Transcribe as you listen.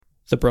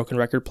The Broken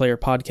Record Player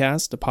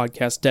podcast, a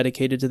podcast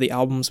dedicated to the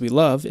albums we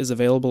love, is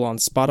available on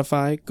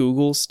Spotify,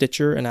 Google,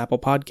 Stitcher, and Apple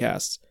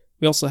Podcasts.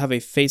 We also have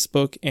a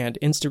Facebook and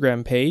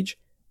Instagram page.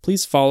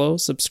 Please follow,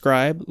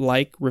 subscribe,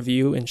 like,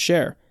 review, and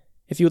share.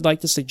 If you would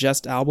like to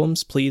suggest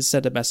albums, please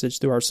send a message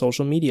through our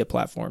social media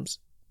platforms.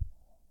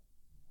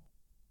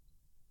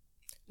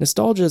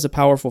 Nostalgia is a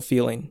powerful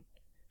feeling.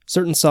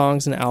 Certain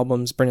songs and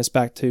albums bring us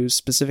back to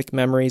specific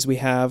memories we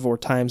have or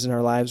times in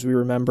our lives we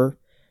remember.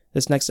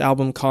 This next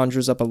album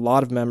conjures up a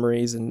lot of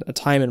memories and a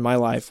time in my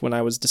life when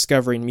I was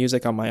discovering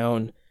music on my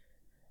own.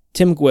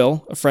 Tim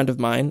Guill, a friend of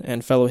mine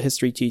and fellow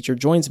history teacher,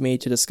 joins me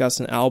to discuss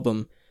an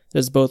album that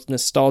is both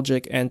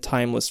nostalgic and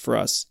timeless for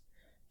us.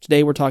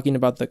 Today we're talking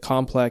about the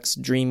complex,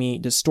 dreamy,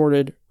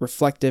 distorted,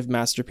 reflective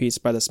masterpiece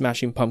by the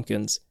Smashing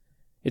Pumpkins.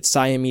 It's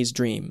Siamese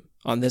Dream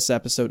on this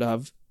episode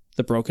of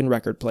the Broken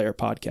Record Player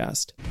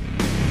podcast.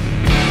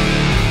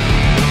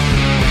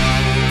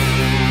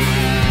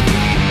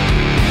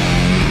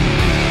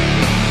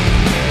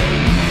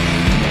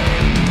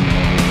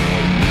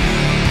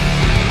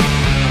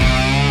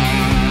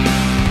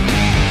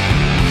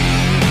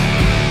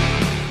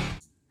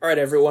 All right,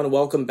 everyone,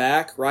 welcome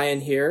back. Ryan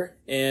here,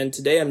 and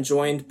today I'm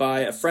joined by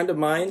a friend of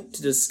mine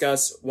to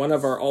discuss one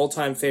of our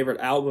all-time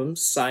favorite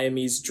albums,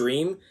 Siamese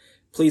Dream.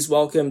 Please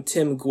welcome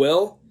Tim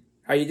Guill.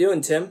 How you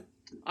doing, Tim?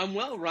 I'm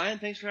well, Ryan.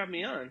 Thanks for having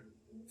me on.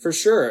 For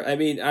sure. I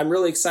mean, I'm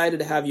really excited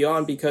to have you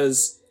on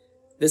because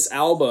this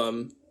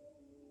album,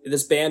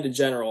 this band in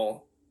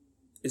general,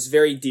 is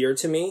very dear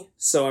to me,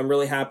 so I'm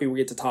really happy we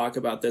get to talk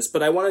about this.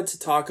 But I wanted to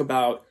talk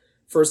about,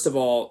 first of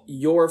all,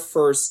 your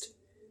first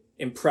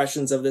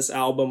impressions of this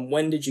album.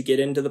 When did you get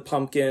into the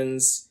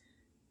Pumpkins,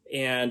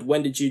 and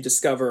when did you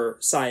discover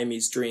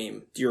Siamese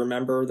Dream? Do you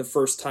remember the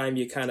first time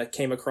you kind of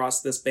came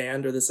across this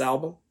band or this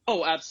album?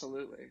 Oh,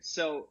 absolutely.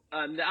 So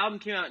the album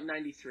came out in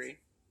 93.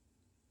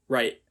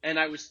 Right. And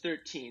I was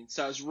 13,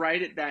 so I was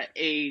right at that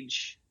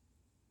age.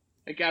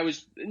 Like, I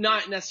was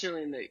not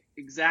necessarily in the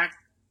exact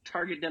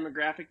target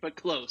demographic, but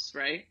close,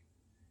 right?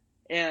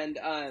 And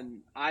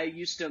I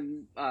used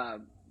to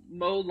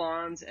mow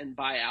lawns and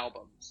buy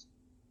albums.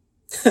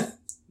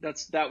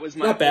 That was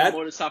my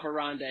modus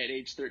operandi at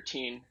age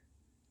 13.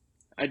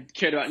 I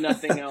cared about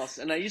nothing else,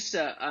 and I used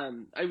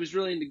to. I was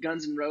really into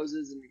Guns N'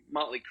 Roses and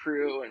Motley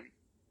Crue, and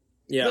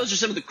those are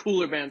some of the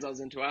cooler bands I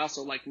was into. I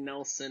also like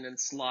Nelson and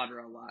Slaughter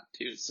a lot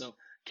too. So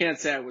can't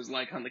say I was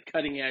like on the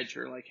cutting edge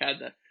or like had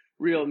the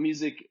real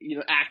music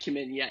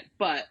acumen yet.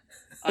 But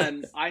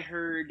I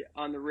heard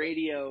on the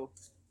radio.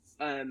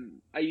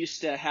 I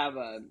used to have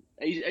I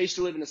used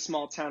to live in a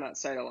small town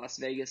outside of Las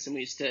Vegas, and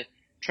we used to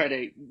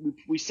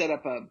we set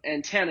up a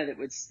antenna that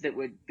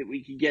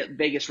we could get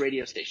Vegas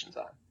radio stations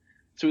on.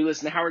 So we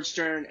listened to Howard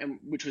Stern,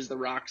 which was the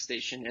rock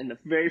station. And the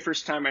very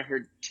first time I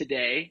heard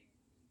Today,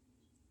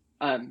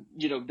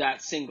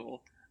 that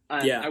single,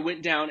 I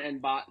went down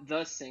and bought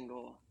the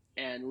single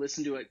and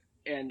listened to it.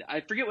 And I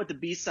forget what the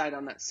B-side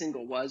on that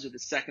single was, or the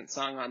second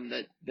song on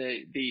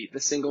the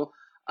single.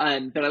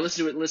 But I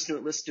listened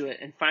to it,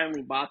 and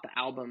finally bought the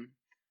album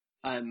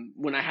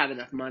when I had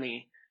enough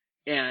money.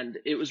 And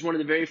it was one of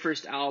the very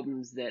first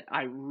albums that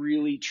I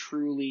really,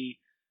 truly,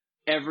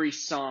 every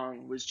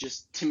song was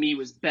just, to me,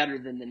 was better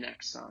than the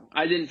next song.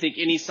 I didn't think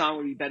any song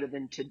would be better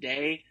than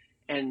Today.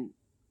 And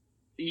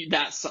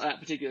that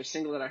particular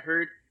single that I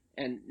heard,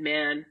 and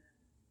man,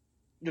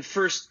 the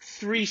first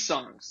three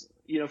songs,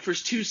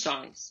 first two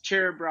songs,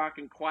 Cherub Rock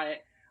and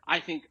Quiet, I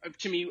think,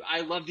 to me,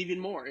 I loved even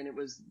more. And it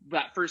was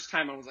that first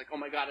time I was like, oh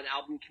my God, an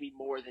album can be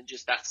more than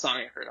just that song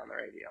I heard on the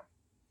radio.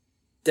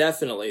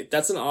 Definitely.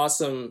 That's an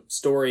awesome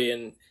story,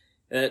 and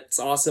it's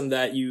awesome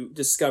that you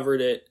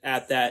discovered it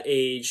at that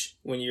age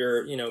when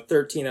you're,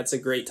 13. That's a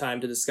great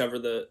time to discover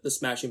the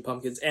Smashing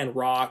Pumpkins and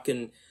rock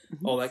and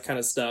all that kind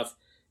of stuff.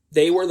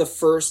 They were the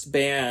first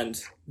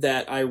band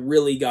that I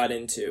really got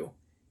into,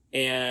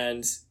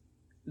 and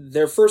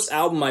their first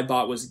album I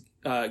bought was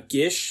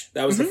Gish.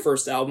 That was the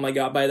first album I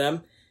got by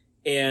them,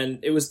 and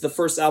it was the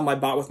first album I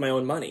bought with my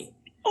own money.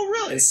 Oh,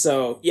 really? And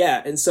so,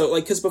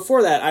 because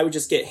before that, I would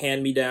just get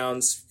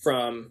hand-me-downs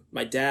from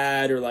my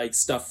dad or, like,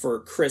 stuff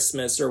for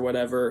Christmas or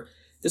whatever.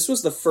 This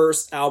was the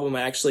first album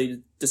I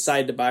actually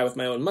decided to buy with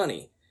my own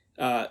money.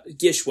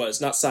 Gish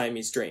was, not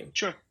Siamese Dream.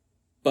 Sure.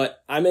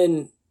 But do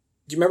you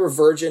remember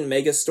Virgin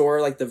Megastore,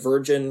 like the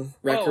Virgin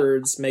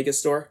Records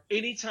Megastore?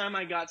 Anytime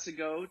I got to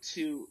go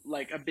to,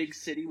 like, a big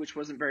city, which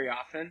wasn't very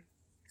often,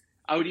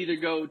 I would either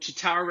go to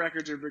Tower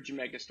Records or Virgin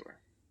Megastore.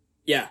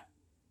 Yeah.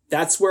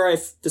 That's where I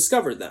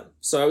discovered them.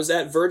 So I was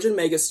at Virgin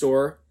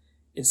Megastore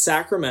in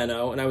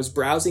Sacramento, and I was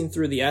browsing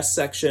through the S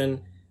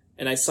section,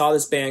 and I saw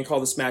this band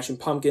called the Smashing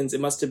Pumpkins.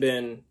 It must have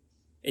been,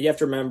 and you have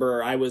to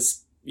remember, I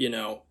was,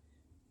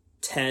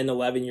 10,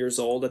 11 years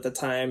old at the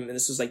time, and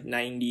this was like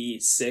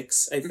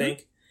 96, I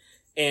think.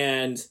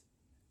 And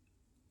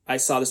I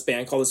saw this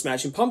band called the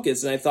Smashing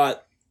Pumpkins, and I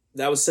thought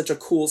that was such a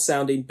cool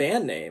sounding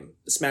band name,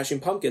 the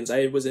Smashing Pumpkins.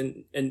 I was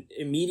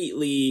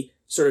immediately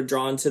sort of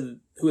drawn to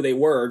who they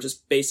were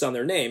just based on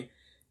their name.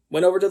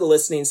 Went over to the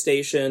listening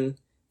station.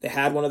 They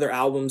had one of their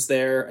albums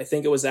there. I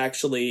think it was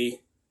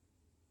actually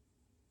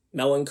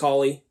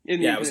Melancholy. In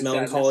the Yeah, it was Infinite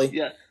Melancholy. Sadness.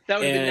 Yeah, that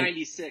would have been And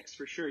 96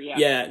 for sure. Yeah.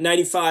 yeah,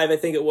 95, I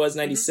think it was,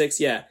 96,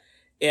 yeah.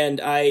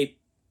 And I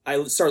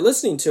started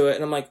listening to it,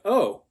 and I'm like,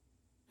 oh,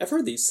 I've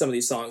heard some of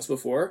these songs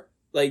before,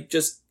 like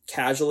just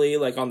casually,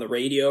 like on the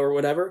radio or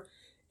whatever.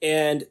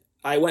 And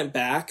I went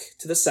back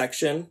to the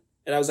section,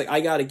 and I was like,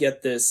 I gotta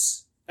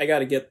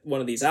get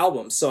one of these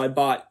albums. So I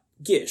bought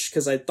Gish,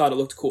 because I thought it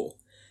looked cool.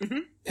 Mm-hmm.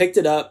 Picked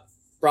it up,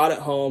 brought it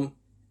home,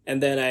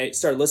 and then I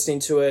started listening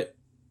to it,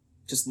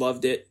 just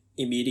loved it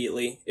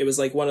immediately. It was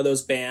like one of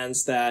those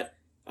bands that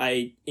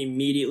I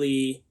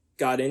immediately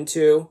got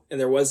into, and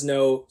there was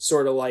no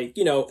sort of like,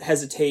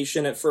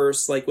 hesitation at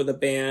first, like with a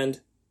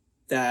band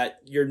that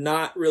you're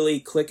not really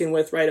clicking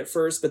with right at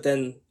first, but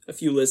then a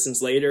few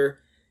listens later,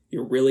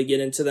 you really get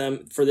into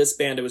them. For this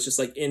band, it was just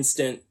like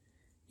instant,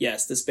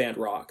 yes, this band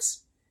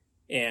rocks.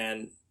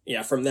 And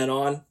yeah, from then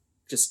on,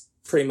 just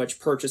pretty much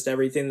purchased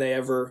everything they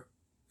ever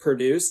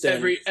produced.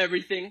 And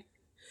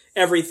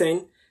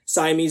everything.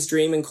 Siamese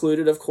Dream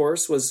included, of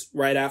course, was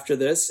right after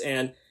this.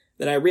 And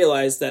then I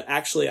realized that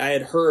actually I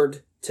had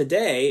heard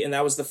Today, and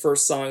that was the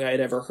first song I had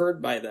ever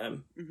heard by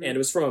them. Mm-hmm. And it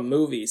was from a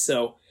movie.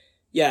 So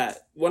yeah,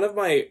 one of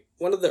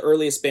the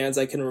earliest bands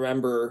I can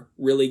remember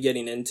really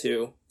getting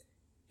into,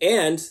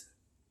 and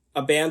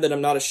a band that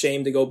I'm not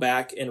ashamed to go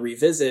back and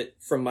revisit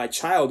from my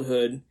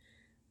childhood,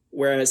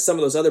 whereas some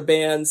of those other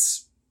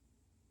bands,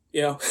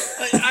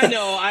 I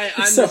know.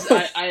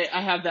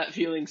 I have that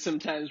feeling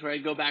sometimes where I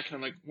go back and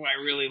I'm like, well,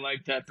 I really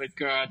like that, but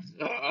God,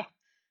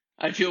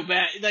 I feel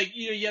bad. Like,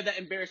 you have that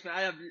embarrassment.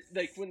 I have,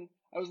 like, when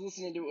I was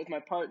listening to it with my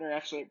partner,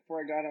 actually,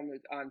 before I got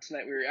on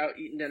tonight, we were out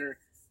eating dinner,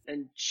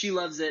 and she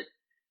loves it,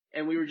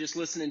 and we were just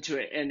listening to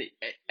it, and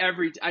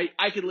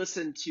I could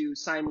listen to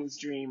Siamese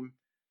Dream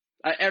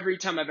every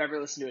time I've ever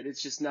listened to it.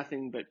 It's just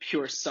nothing but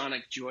pure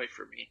sonic joy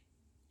for me.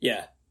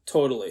 Yeah,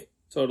 totally.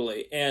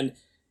 And,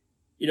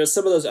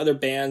 some of those other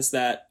bands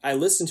that I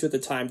listened to at the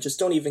time just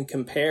don't even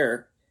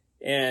compare.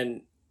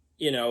 And,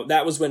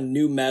 that was when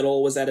nu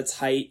metal was at its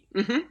height.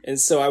 Mm-hmm. And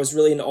so I was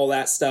really into all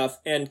that stuff.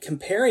 And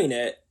comparing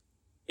it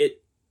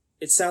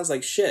sounds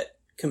like shit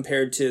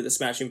compared to the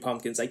Smashing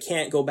Pumpkins. I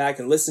can't go back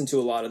and listen to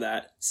a lot of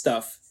that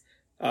stuff,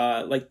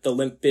 like the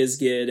Limp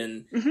Bizkit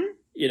and, mm-hmm.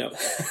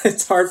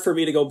 It's hard for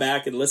me to go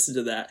back and listen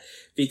to that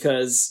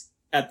because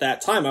at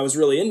that time I was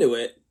really into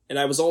it, and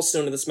I was also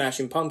into the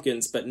Smashing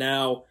Pumpkins. But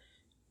now,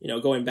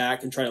 going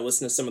back and trying to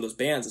listen to some of those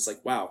bands, it's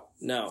like, wow,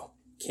 no,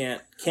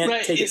 can't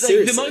right. take it it's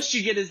seriously. Like the most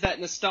you get is that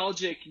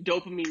nostalgic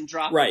dopamine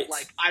drop. Right. Of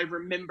like, I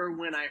remember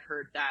when I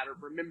heard that, or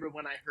remember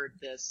when I heard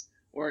this,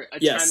 or a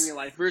yes. time in your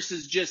life,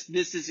 versus just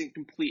this isn't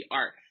complete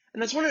art.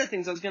 And that's one of the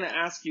things I was going to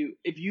ask you,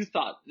 if you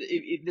thought,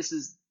 if this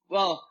is,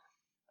 well,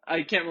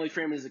 I can't really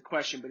frame it as a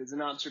question, but as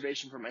an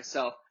observation for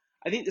myself.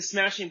 I think the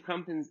Smashing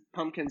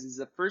Pumpkins is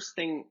the first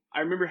thing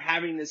I remember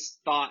having this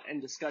thought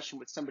and discussion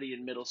with somebody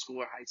in middle school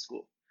or high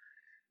school,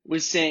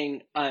 was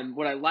saying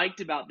what I liked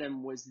about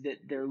them was that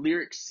their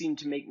lyrics seemed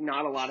to make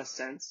not a lot of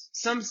sense,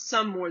 some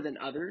more than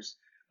others,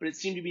 but it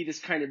seemed to be this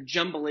kind of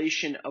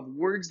jumblation of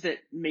words that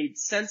made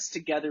sense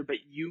together, but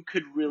you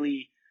could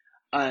really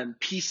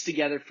piece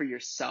together for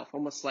yourself,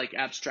 almost like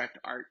abstract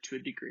art to a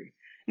degree.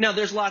 Now,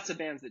 there's lots of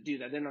bands that do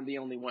that. They're not the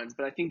only ones,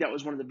 but I think that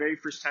was one of the very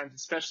first times,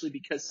 especially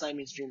because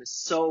Siamese Dream is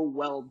so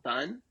well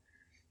done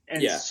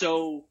and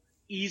so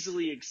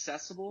easily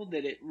accessible,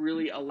 that it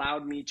really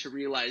allowed me to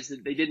realize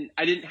that I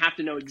didn't have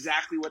to know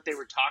exactly what they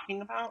were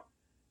talking about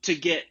to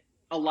get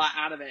a lot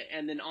out of it.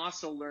 And then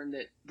also learn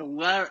that the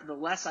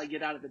less I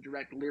get out of the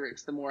direct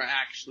lyrics, the more I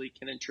actually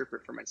can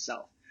interpret for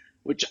myself,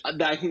 which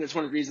I think that's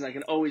one of the reasons I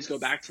can always go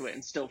back to it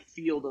and still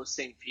feel those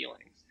same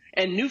feelings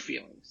and new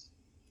feelings.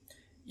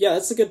 Yeah,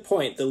 that's a good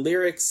point. The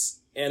lyrics,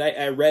 and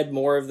I read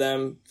more of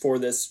them for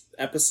this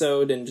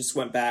episode and just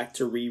went back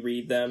to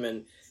reread them.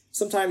 And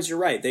sometimes you're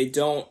right. They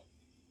don't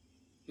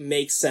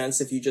make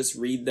sense if you just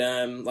read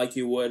them like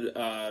you would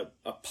a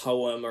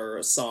poem or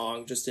a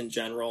song just in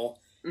general.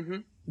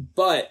 Mm-hmm.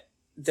 But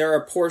there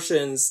are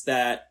portions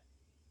that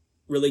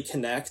really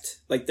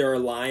connect. Like there are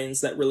lines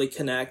that really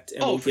connect,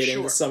 and we'll get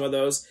into some of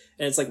those.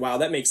 And it's like, wow,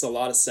 that makes a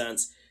lot of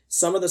sense.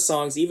 Some of the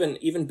songs,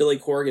 even Billy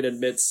Corgan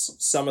admits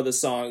some of the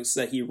songs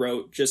that he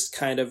wrote just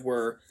kind of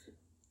were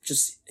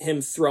just him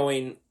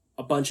throwing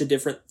a bunch of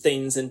different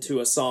things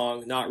into a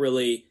song, not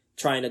really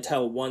trying to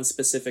tell one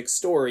specific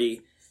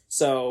story.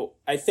 So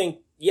I think,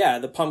 yeah,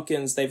 the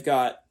Pumpkins, they've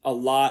got a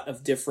lot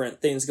of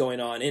different things going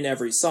on in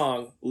every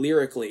song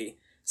lyrically.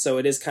 So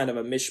it is kind of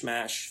a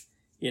mishmash,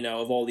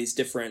 of all these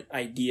different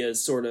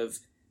ideas sort of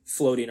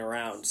floating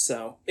around.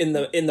 So in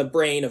the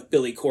brain of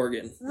Billy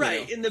Corgan.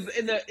 Right. In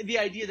the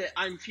idea that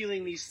I'm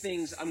feeling these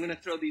things, I'm going to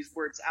throw these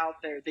words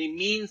out there. They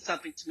mean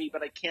something to me,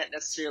 but I can't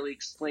necessarily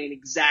explain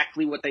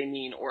exactly what they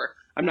mean, or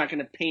I'm not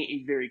going to paint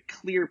a very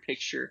clear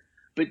picture,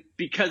 but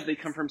because they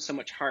come from so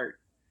much heart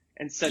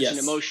and such an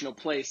emotional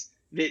place,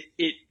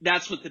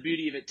 that's what the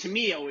beauty of it to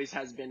me always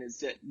has been, is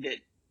that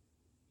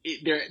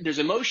there's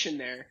emotion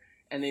there,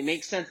 and they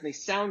make sense and they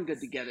sound good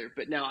together,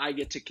 but now I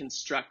get to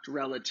construct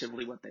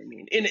relatively what they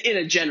mean in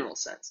a general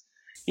sense.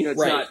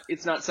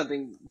 It's not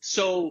something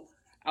so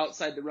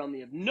outside the realm,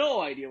 you have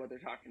no idea what they're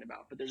talking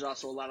about, but there's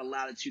also a lot of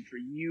latitude for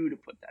you to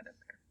put that in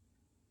there.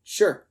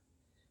 Sure.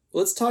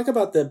 Let's talk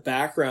about the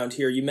background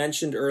here. You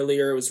mentioned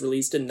earlier it was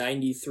released in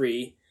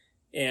 93,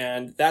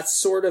 and that's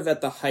sort of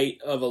at the height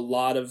of a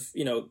lot of,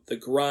 the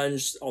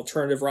grunge,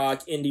 alternative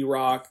rock, indie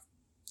rock.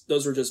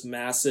 Those were just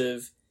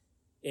massive.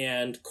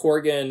 And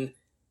Corgan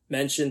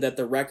mentioned that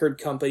the record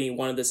company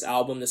wanted this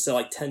album to sell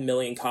like 10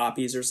 million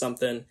copies or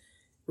something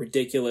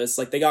ridiculous.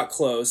 Like, they got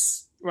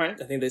close. Right.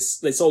 I think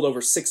they sold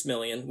over 6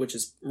 million, which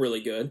is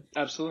really good.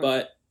 Absolutely.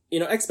 But,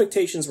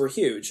 expectations were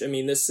huge. I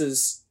mean, this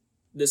is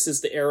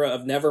the era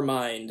of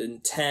Nevermind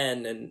and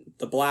 10 and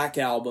the Black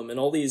Album and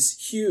all these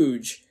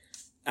huge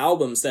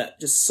albums that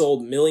just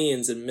sold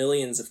millions and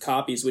millions of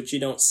copies, which you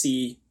don't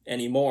see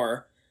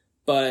anymore.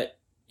 But,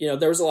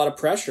 there was a lot of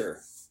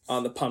pressure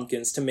on the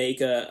Pumpkins to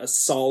make a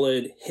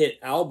solid hit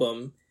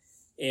album.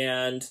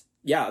 And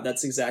yeah,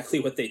 that's exactly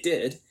what they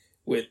did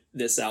with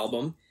this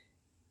album.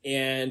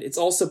 And it's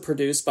also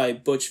produced by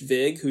Butch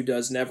Vig, who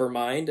does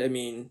Nevermind. I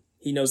mean,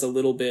 he knows a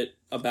little bit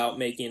about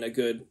making a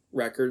good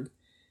record.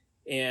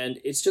 And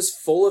it's just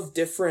full of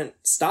different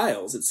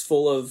styles. It's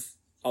full of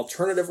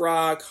alternative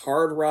rock,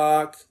 hard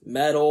rock,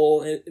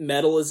 metal.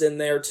 Metal is in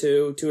there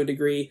too, to a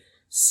degree.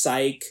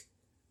 Psych,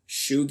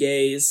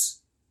 shoegaze,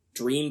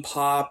 dream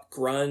pop,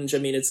 grunge. I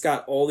mean, it's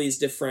got all these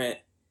different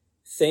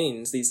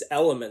things, these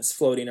elements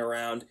floating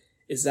around.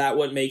 Is that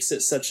what makes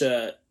it such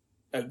a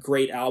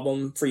great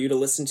album for you to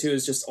listen to,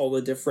 is just all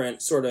the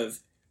different sort of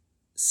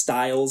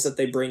styles that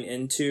they bring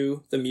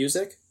into the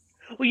music?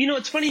 Well,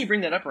 it's funny you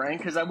bring that up, Ryan,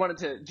 because I wanted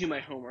to do my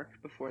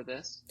homework before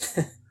this.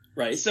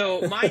 Right.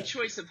 So my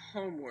choice of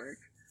homework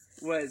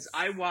was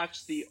I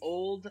watched the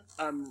old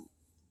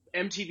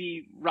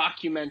MTV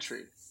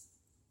rockumentary.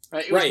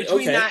 Right? It was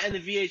between that and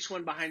the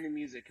VH1 Behind the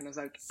Music. And I was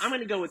like, I'm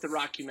going to go with the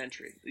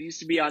rockumentary. It used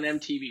to be on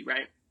MTV,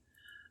 right?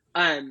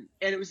 And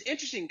it was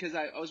interesting because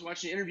I was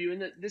watching an interview,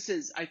 and this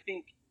is, I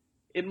think,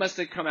 it must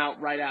have come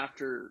out right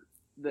after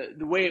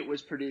the way it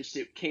was produced.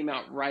 It came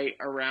out right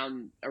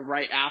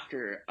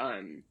after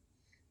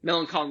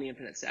Melancholy and the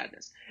Infinite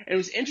Sadness. And it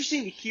was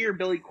interesting to hear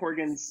Billy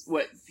Corgan's,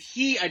 what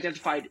he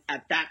identified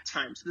at that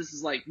time. So this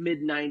is like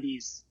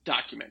mid-90s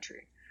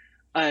documentary.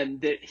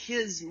 That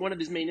one of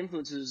his main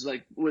influences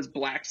was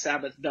Black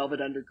Sabbath,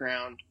 Velvet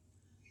Underground.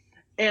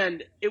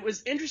 And it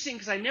was interesting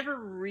because I never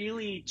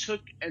really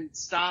took and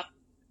stopped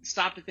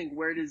to think,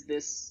 where are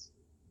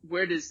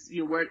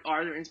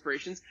their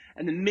inspirations?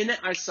 And the minute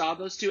I saw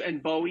those two,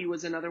 and Bowie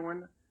was another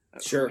one.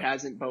 Sure. Who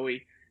hasn't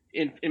Bowie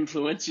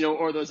influence,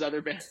 or those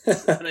other bands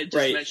that I just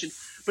right. mentioned.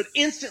 But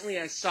instantly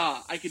I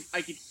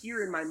could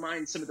hear in my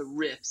mind some of the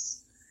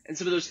riffs and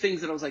some of those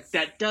things that I was like,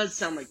 that does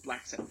sound like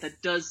Black Sabbath.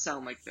 That does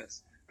sound like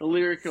this. The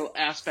lyrical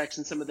aspects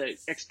and some of the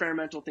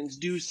experimental things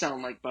do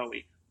sound like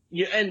Bowie.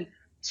 Yeah, and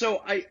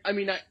so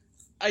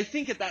I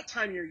think at that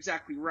time you're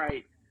exactly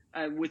right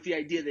with the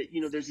idea that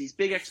there's these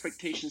big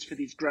expectations for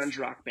these grunge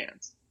rock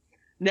bands.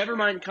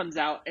 Nevermind comes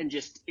out and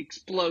just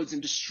explodes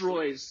and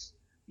destroys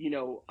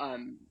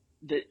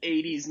the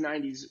 80s,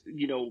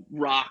 90s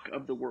rock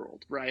of the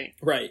world, right?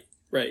 Right.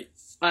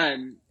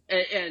 And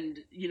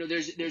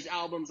there's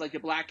albums like the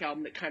Black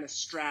Album that kind of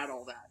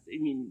straddle that. I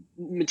mean,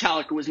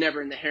 Metallica was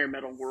never in the hair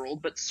metal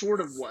world, but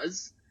sort of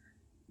was,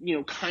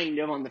 kind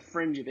of on the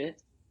fringe of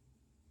it.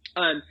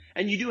 And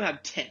you do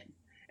have 10,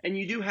 and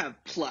you do have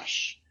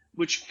Plush,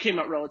 which came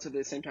out relatively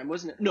at the same time,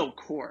 wasn't it? No,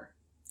 Core.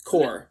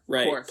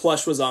 Right. Core.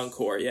 Plush was on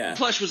Core, yeah.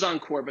 Plush was on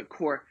Core, but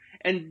Core.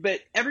 But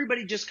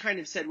everybody just kind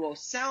of said, well,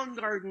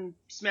 Soundgarden,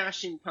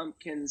 Smashing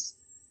Pumpkins,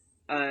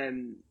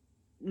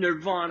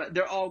 Nirvana,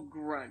 they're all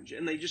grunge,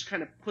 and they just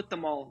kind of put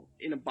them all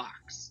in a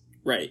box.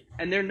 Right.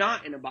 And they're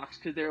not in a box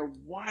because they're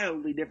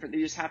wildly different.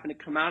 They just happen to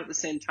come out at the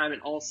same time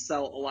and all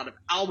sell a lot of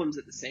albums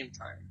at the same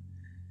time.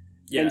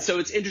 Yeah. And so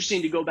it's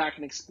interesting to go back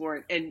and explore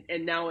it.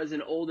 And now as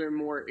an older,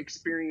 more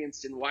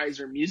experienced and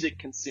wiser music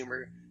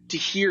consumer, to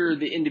hear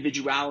the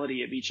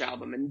individuality of each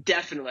album. And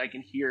definitely I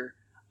can hear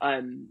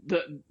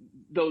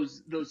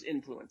those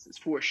influences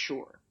for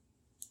sure.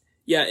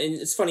 Yeah, and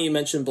it's funny you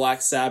mentioned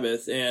Black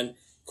Sabbath, and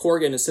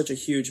Corgan is such a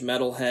huge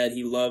metalhead.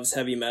 He loves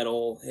heavy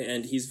metal,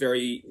 and he's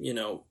very,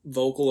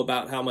 vocal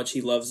about how much he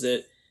loves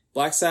it.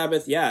 Black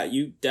Sabbath, yeah,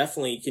 you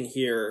definitely can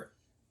hear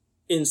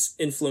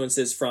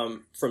influences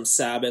from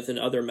Sabbath and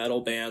other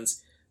metal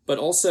bands, but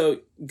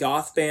also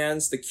goth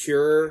bands, The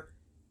Cure,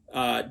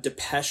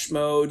 Depeche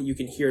Mode, you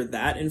can hear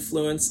that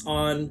influence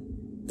on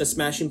the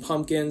Smashing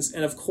Pumpkins,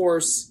 and of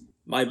course,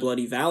 My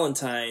Bloody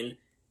Valentine,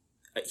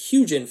 a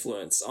huge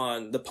influence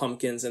on the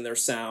Pumpkins and their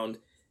sound.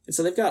 And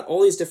so they've got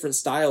all these different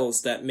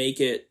styles that make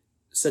it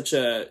such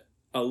a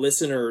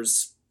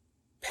listener's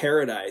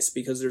paradise,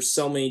 because there's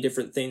so many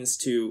different things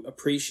to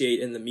appreciate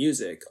in the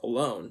music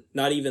alone.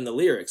 Not even the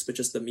lyrics, but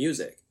just the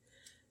music.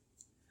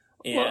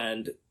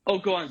 And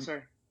go on,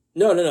 sorry.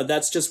 No.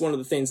 That's just one of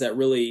the things that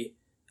really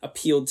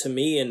appealed to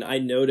me, and I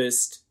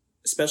noticed,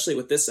 especially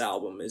with this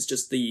album, is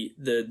just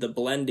the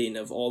blending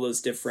of all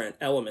those different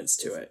elements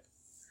to it.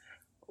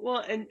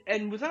 Well,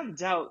 and without a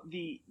doubt,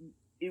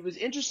 it was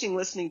interesting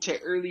listening to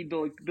early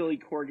Billy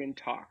Corgan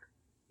talk,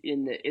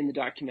 in the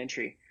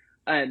documentary,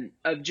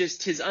 of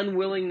just his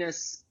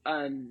unwillingness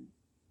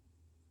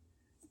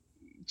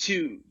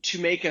to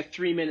make a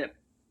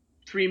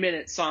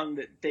 3-minute song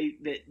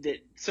that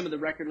some of the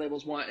record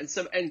labels want, and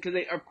because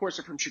they of course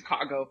are from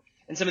Chicago,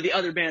 and some of the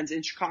other bands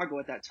in Chicago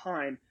at that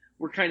time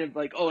were kind of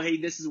like, oh hey,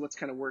 this is what's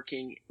kind of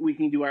working, we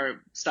can do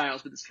our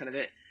styles, but this is kind of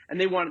it. And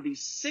they wanted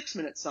these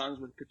 6-minute songs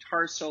with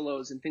guitar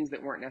solos and things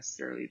that weren't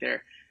necessarily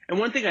there. And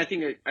one thing I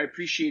think I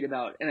appreciate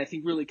about, and I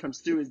think really comes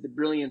through, is the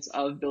brilliance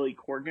of Billy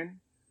Corgan,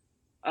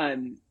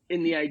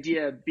 in the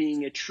idea of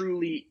being a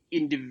truly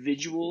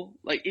individual,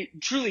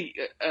 truly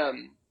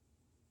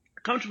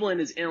comfortable in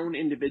his own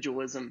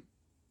individualism,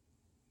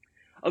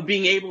 of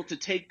being able to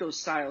take those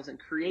styles and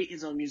create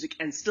his own music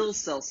and still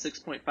sell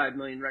 6.5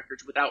 million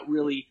records without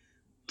really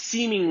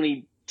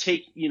seemingly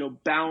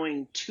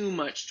bowing too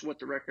much to what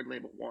the record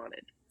label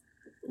wanted.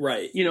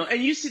 Right.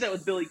 And you see that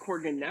with Billy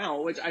Corgan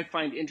now, which I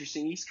find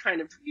interesting. He's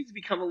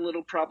become a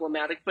little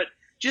problematic, but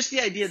just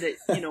the idea that,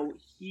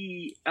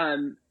 he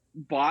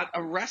bought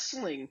a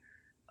wrestling,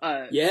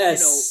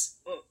 yes.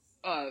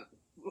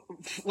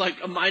 Like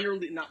a minor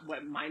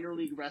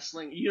league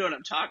wrestling, you know what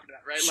I'm talking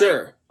about, right?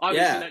 Sure. Like,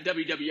 obviously not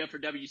WWF or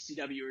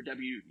WCW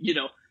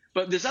or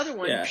but this other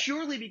one,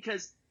 purely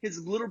because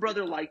his little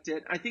brother liked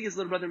it. I think his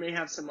little brother may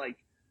have some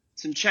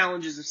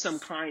challenges of some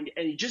kind,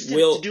 and he just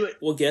didn't to do it.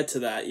 We'll get to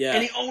that, yeah.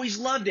 And he always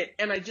loved it,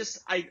 and I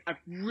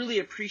really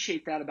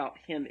appreciate that about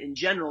him in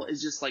general,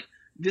 is just like,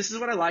 this is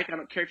what I like, I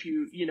don't care if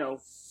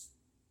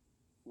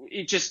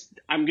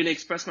I'm going to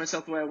express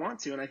myself the way I want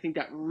to, and I think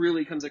that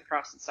really comes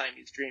across in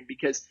Siamese Dream,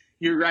 because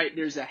you're right,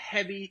 there's a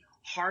heavy,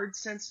 hard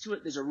sense to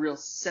it, there's a real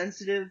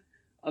sensitive,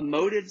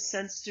 emotive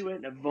sense to it,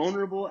 and a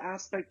vulnerable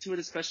aspect to it,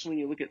 especially when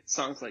you look at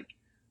songs like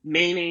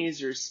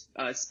Mayonnaise or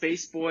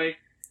Space Boy.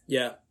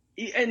 Yeah.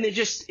 And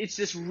it's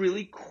this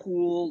really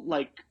cool,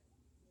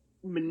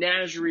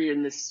 menagerie,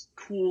 and this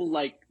cool,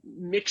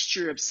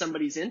 mixture of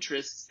somebody's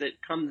interests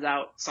that comes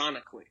out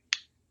sonically.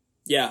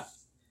 Yeah.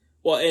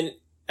 Well, and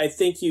I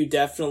think you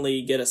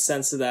definitely get a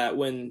sense of that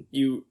when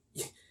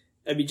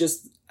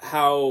just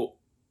how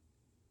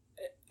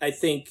I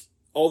think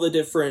all the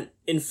different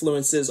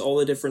influences, all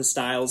the different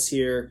styles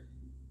here,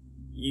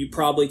 you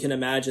probably can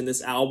imagine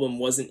this album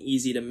wasn't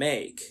easy to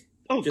make.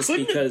 Oh, just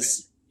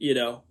because,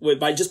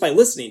 by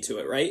listening to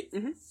it, right?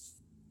 Mm-hmm.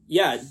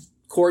 Yeah,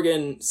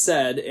 Corgan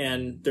said,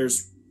 and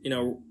there's,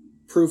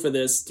 proof of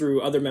this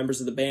through other members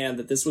of the band,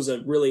 that this was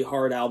a really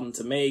hard album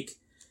to make,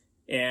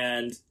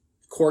 and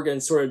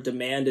Corgan sort of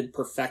demanded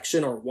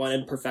perfection, or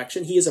wanted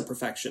perfection. He is a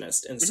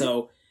perfectionist, and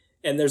so,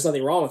 and there's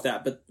nothing wrong with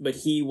that, but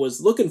he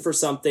was looking for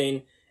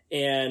something,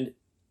 and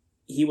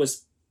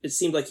it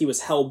seemed like he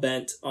was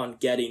hell-bent on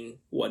getting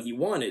what he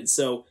wanted,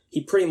 so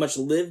he pretty much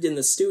lived in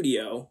the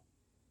studio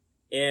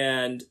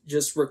and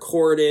just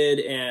recorded,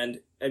 and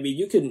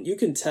you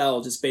can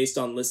tell just based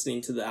on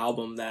listening to the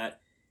album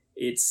that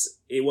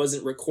it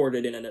wasn't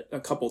recorded in a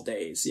couple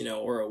days,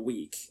 or a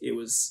week. There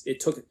was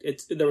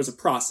a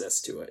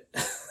process to it,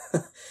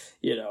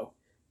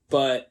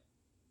 but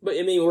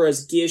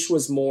whereas Gish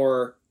was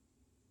more,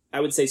 I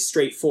would say,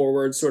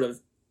 straightforward, sort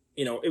of,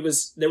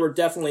 there were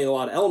definitely a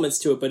lot of elements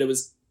to it, but it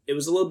was a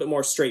little bit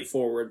more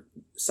straightforward.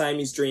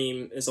 Siamese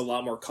Dream is a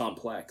lot more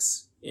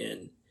complex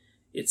in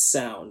its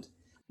sound.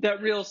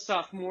 That real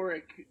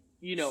sophomoric,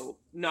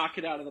 knock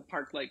it out of the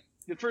park. Like,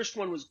 the first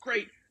one was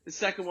great. The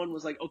second one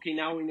was like, okay,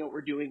 now we know what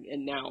we're doing,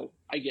 and now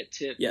I get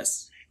to...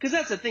 Yes. Because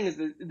that's the thing, is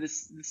the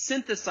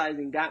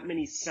synthesizing that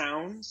many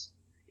sounds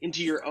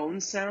into your own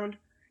sound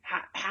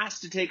has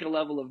to take a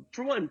level of,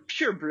 for one,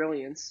 pure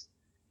brilliance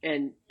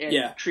and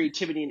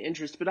creativity and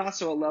interest, but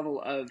also a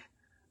level of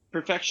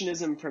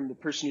perfectionism from the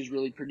person who's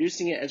really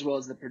producing it, as well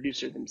as the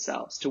producer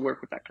themselves, to work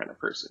with that kind of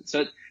person.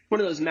 So it's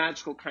one of those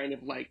magical kind of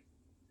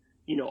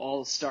all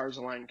the stars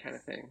align kind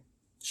of thing.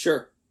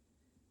 Sure.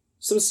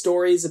 Some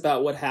stories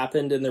about what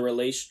happened in the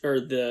relation,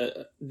 or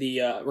the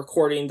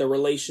recording. The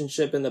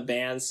relationship in the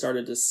band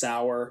started to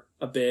sour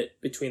a bit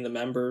between the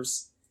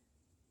members.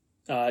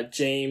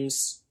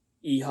 James,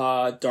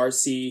 Iha,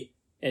 Darcy,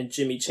 and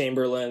Jimmy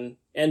Chamberlain,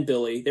 and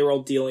Billy, they were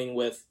all dealing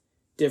with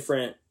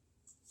different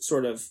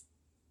sort of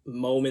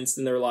moments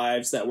in their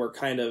lives that were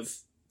kind of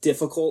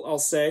difficult, I'll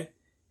say.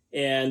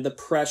 And the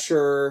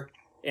pressure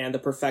and the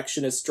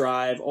perfectionist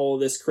drive, all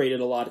of this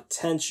created a lot of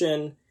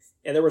tension.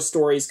 And there were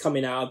stories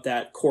coming out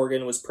that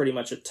Corgan was pretty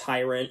much a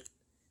tyrant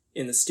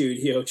in the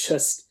studio,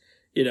 just,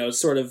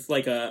 sort of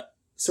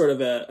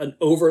an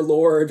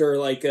overlord, or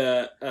like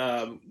based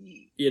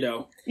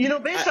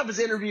off his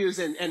interviews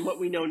and what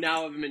we know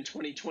now of him in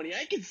 2020,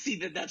 I can see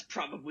that that's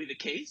probably the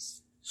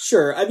case.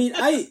 Sure. I mean,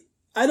 I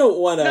don't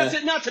want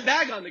to... Not to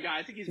bag on the guy.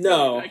 I think he's...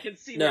 No. I can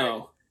see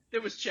where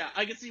there was...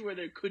 I can see where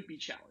there could be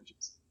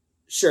challenges.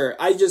 Sure.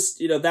 I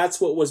just, that's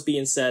what was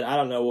being said. I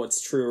don't know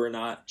what's true or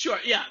not. Sure.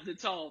 Yeah.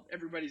 That's all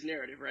everybody's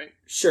narrative, right?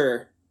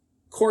 Sure.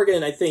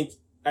 Corgan, I think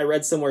I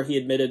read somewhere he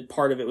admitted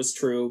part of it was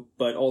true,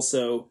 but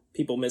also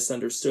people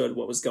misunderstood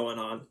what was going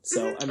on.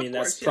 So,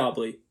 that's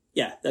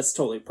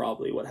totally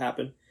probably what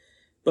happened.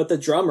 But the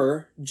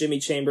drummer, Jimmy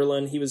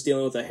Chamberlain, he was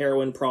dealing with a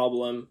heroin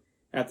problem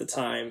at the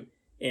time,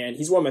 And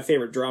he's one of my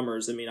favorite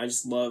drummers. I mean, I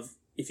just love,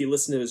 if you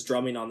listen to his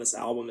drumming on this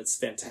album, it's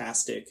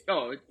fantastic.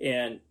 Oh,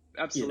 and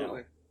absolutely. You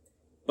know,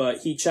 but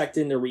he checked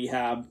into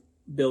rehab.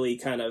 Billy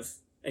kind of,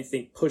 I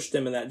think, pushed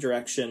him in that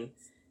direction.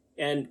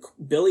 And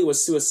Billy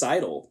was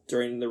suicidal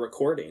during the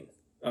recording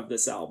of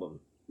this album.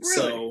 Really?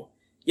 So,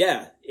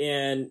 yeah.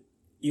 And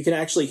you can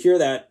actually hear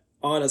that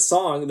on a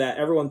song that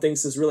everyone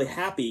thinks is really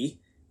happy.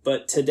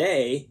 But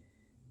today,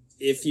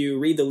 if you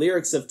read the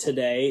lyrics of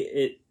Today,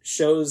 it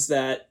shows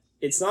that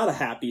it's not a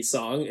happy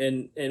song.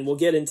 And we'll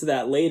get into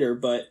that later.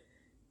 But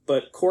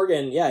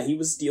Corgan, yeah, he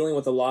was dealing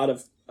with a lot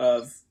of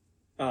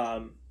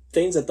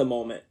things at the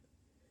moment.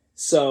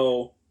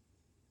 So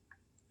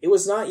it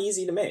was not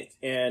easy to make.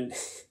 And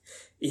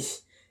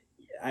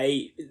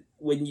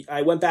when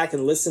I went back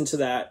and listened to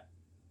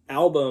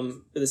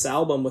this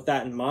album with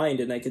that in mind,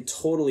 and I could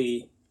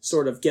totally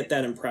sort of get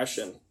that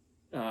impression,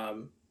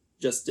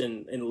 just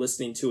in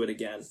listening to it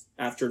again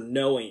after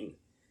knowing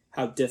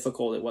how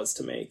difficult it was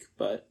to make.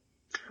 But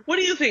what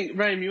do you think,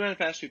 Ryan? You want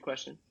to ask you a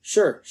question?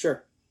 Sure.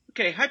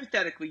 Okay,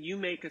 hypothetically, you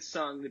make a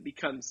song that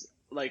becomes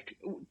like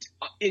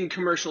in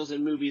commercials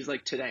and movies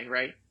like Today,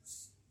 right?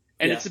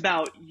 And it's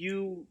about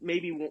you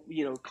maybe,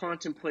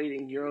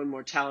 contemplating your own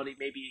mortality,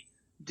 maybe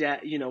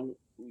death,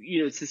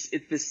 it's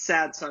this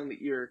sad song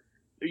that you're,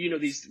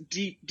 these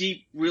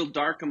deep, real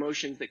dark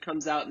emotions that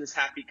comes out in this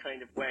happy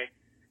kind of way.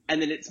 And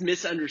then it's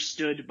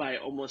misunderstood by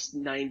almost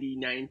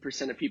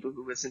 99% of people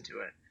who listen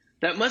to it.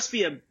 That must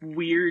be a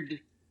weird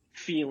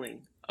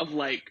feeling of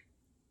like,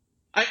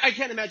 I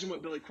can't imagine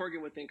what Billy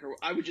Corgan would think, or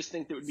I would just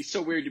think that it would be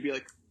so weird to be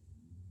like,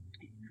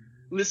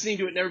 listening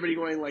to it and everybody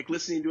going like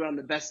listening to it on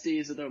the best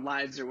days of their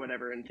lives or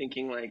whatever, and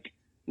thinking like,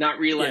 not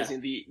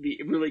realizing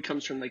it really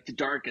comes from like the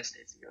darkest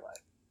days of your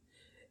life.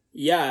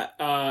 Yeah.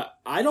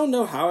 I don't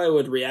know how I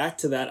would react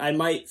to that. I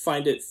might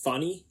find it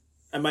funny.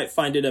 I might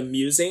find it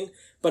amusing,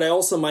 but I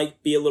also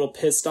might be a little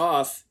pissed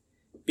off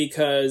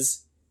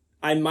because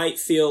I might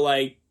feel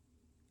like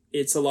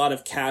it's a lot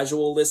of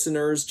casual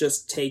listeners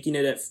just taking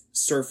it at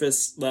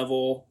surface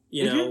level,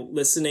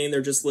 listening.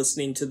 They're just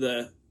listening to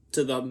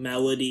the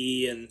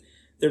melody, and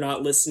they're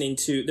not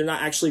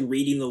actually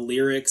reading the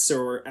lyrics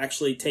or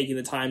actually taking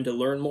the time to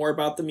learn more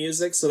about the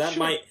music. So that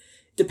might,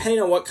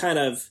 depending on what kind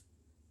of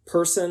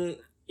person,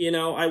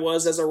 I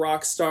was as a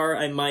rock star,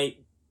 I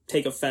might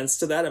take offense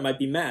to that. I might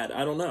be mad.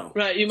 I don't know.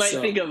 Right. You might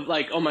think of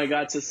like, oh my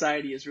God,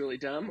 society is really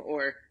dumb.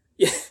 Or,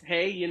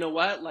 hey, you know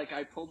what? Like,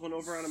 I pulled one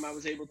over on him. I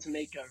was able to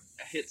make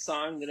a hit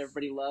song that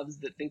everybody loves,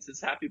 that thinks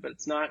it's happy, but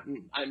it's not.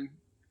 And I'm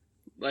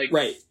like,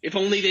 right. If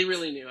only they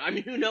really knew. I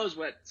mean, who knows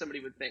what somebody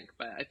would think,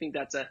 but I think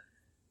that's an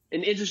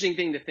interesting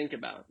thing to think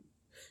about.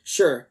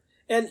 Sure.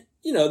 And,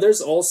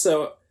 there's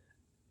also,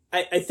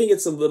 I think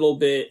it's a little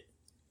bit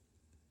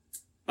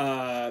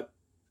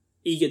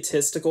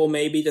egotistical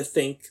maybe to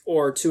think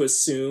or to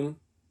assume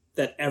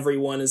that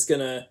everyone is going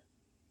to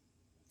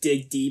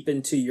dig deep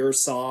into your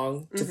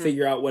song to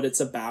figure out what it's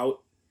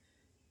about.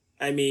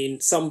 I mean,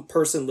 some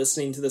person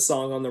listening to the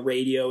song on the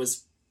radio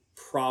is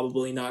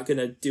probably not going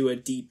to do a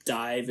deep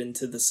dive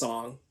into the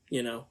song,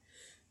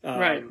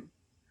 Right.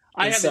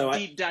 I haven't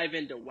deep dive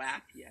into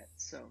WAP yet,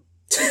 so.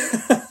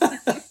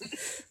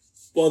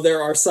 Well,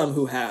 there are some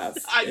who have.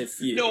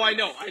 No, I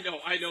know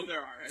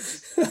there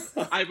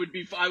are. I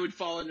would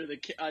fall under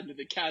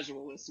the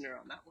casual listener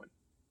on that one.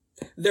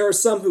 There are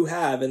some who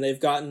have, and they've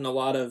gotten a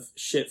lot of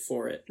shit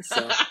for it.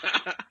 So.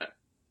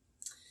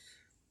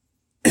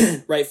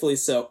 Rightfully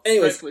so.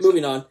 Anyways,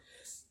 moving on.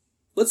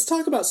 Let's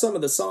talk about some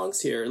of the songs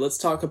here. Let's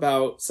talk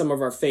about some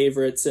of our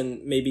favorites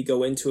and maybe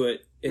go into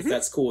it if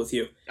that's cool with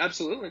you.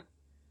 Absolutely.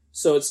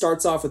 So it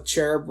starts off with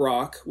Cherub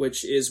Rock,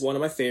 which is one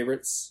of my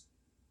favorites.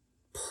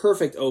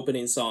 Perfect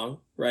opening song,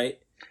 right?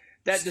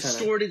 That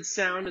distorted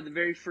sound of the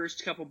very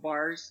first couple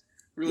bars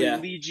really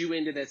leads you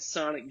into that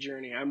sonic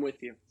journey. I'm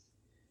with you.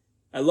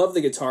 I love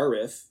the guitar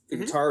riff. The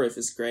guitar riff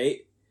is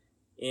great.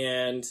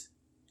 And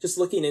just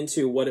looking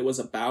into what it was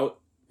about,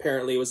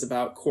 apparently it was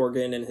about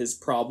Corgan and his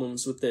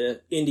problems with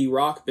the indie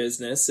rock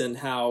business and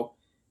how,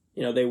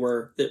 they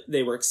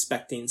were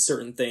expecting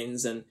certain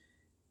things. And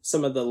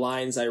some of the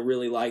lines I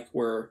really like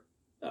were,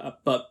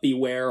 but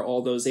beware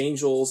all those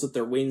angels with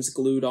their wings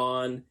glued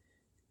on,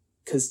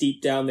 'cause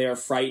deep down they are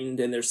frightened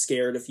and they're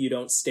scared if you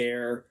don't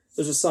stare.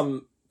 Those are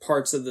some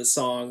parts of the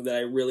song that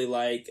I really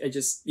like. I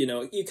just, you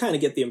kind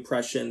of get the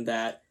impression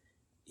that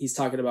he's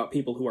talking about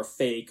people who are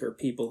fake or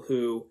people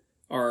who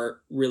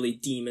are really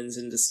demons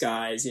in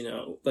disguise,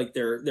 like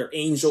they're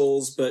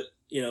angels, but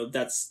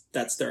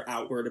that's their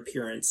outward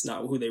appearance,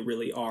 not who they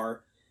really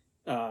are.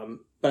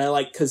 But I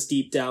like 'cause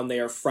deep down they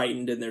are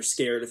frightened and they're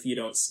scared if you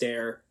don't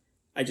stare.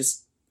 I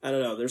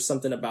don't know. There's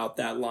something about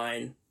that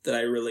line that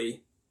I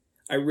really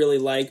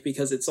like,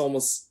 because it's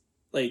almost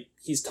like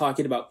he's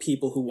talking about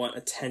people who want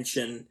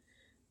attention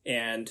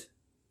and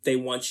they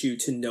want you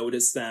to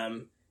notice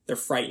them. They're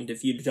frightened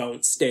if you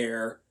don't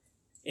stare.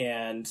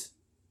 And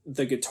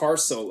the guitar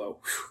solo,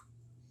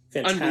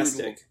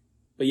 fantastic.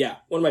 But yeah,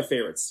 one of my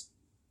favorites.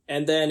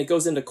 And then it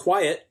goes into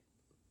Quiet,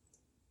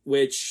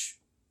 which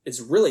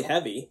is really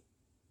heavy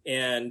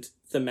and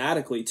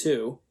thematically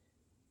too.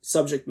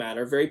 subject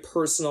matter, very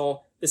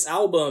personal. This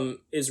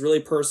album is really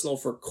personal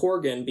for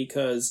Corgan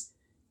because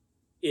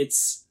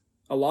it's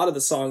a lot of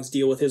the songs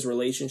deal with his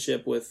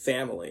relationship with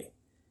family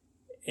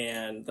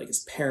and like his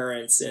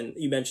parents. And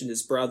you mentioned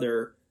his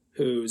brother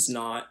who's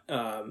not,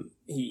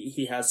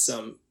 he has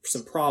some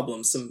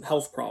problems, some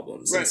health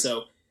problems. Right. And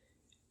so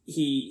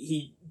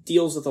he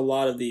deals with a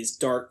lot of these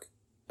dark,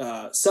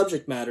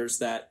 subject matters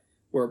that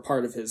were a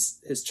part of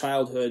his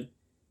childhood.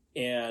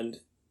 And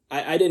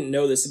I didn't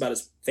know this about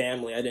his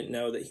family. I didn't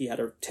know that he had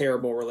a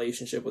terrible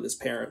relationship with his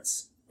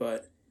parents,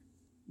 but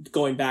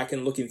going back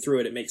and looking through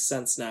it, it makes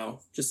sense now,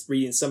 just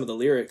reading some of the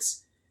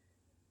lyrics.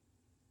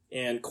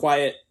 And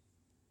Quiet,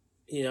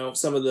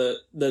 some of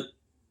the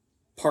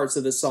parts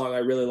of this song I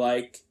really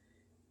like,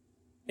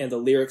 and the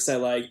lyrics I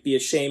like. Be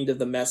ashamed of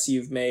the mess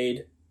you've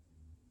made,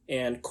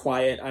 and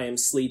Quiet, I am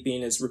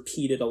sleeping is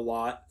repeated a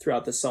lot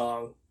throughout the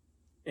song,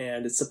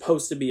 and it's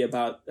supposed to be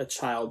about a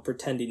child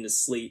pretending to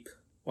sleep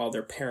while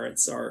their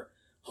parents are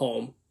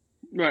home.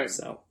 Right.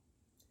 So,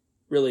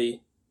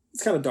 really,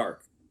 it's kind of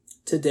dark.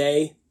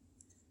 Today,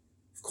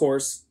 of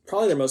course,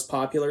 probably their most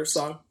popular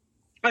song.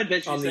 I'd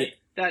bet you say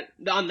that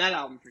on that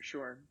album for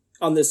sure.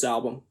 On this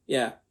album,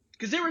 yeah.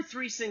 Because there were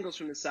 3 singles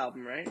from this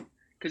album, right?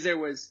 Because there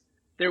was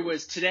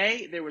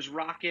Today, there was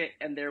Rocket,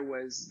 and there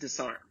was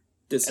Disarm.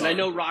 And I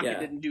know Rocket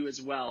didn't do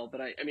as well,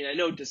 but I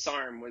know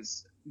Disarm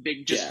was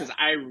big just because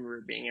I remember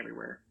it being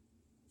everywhere.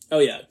 Oh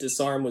yeah,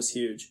 Disarm was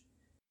huge.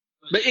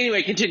 But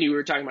anyway, continue. We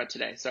were talking about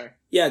Today. Sorry.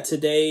 Yeah,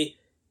 Today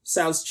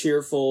sounds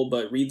cheerful,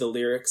 but read the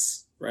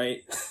lyrics,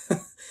 right?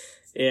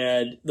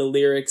 And the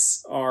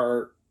lyrics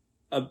are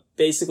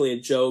basically a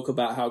joke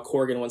about how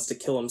Corgan wants to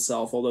kill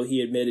himself, although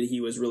he admitted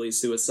he was really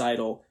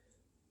suicidal.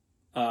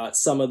 I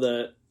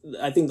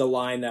think the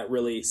line that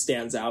really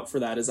stands out for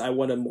that is, I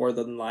wanted more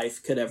than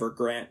life could ever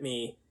grant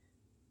me,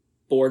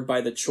 bored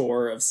by the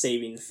chore of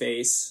saving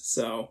face.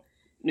 So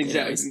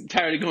exactly,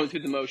 tired of going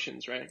through the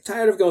motions, right?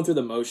 Tired of going through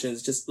the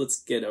motions. Just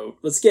let's get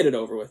it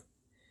over with.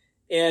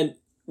 And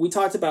we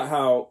talked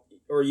about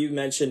you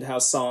mentioned how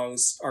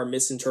songs are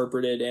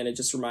misinterpreted, and it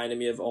just reminded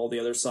me of all the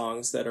other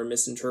songs that are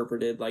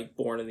misinterpreted, like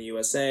Born in the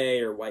USA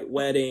or White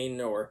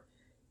Wedding, or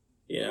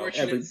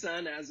Fortunate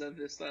Son as of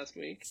this last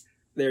week.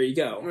 There you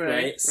go,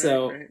 right?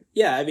 So,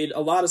 yeah, I mean,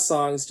 a lot of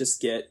songs just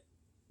get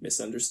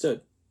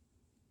misunderstood.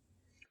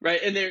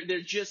 Right, and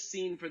they're just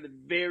seen for the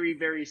very,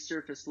 very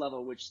surface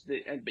level,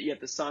 but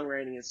yet the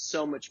songwriting is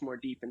so much more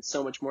deep and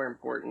so much more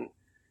important.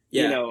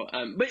 Yeah.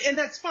 And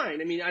that's fine.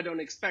 I mean, I don't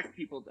expect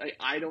people.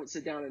 I don't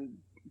sit down and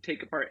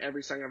take apart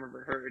every song I've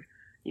ever heard.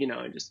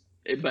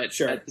 But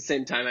sure. At the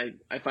same time,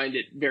 I find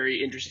it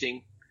very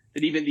interesting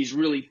that even these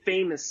really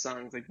famous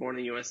songs like Born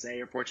in the USA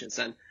or Fortunate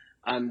Son,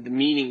 the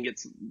meaning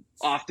gets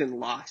often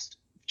lost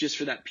just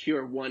for that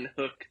pure one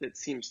hook that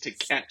seems to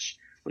catch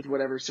with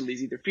whatever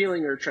somebody's either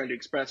feeling or trying to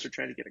express or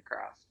trying to get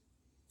across.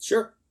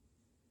 Sure.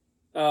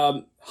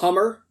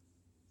 Hummer,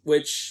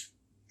 which,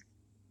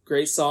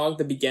 great song.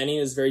 The beginning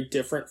is very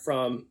different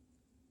from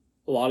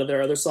a lot of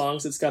their other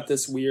songs. It's got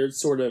this weird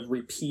sort of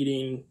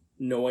repeating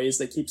noise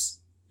that keeps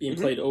being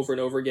played over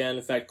and over again.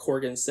 In fact,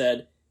 Corgan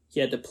said he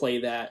had to play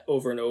that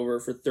over and over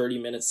for 30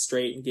 minutes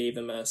straight and gave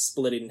him a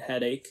splitting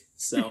headache.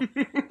 So,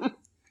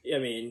 I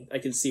mean, I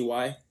can see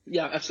why.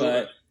 Yeah,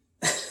 absolutely.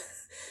 But,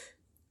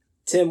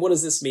 Tim, what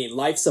does this mean?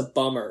 Life's a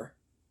bummer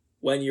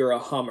when you're a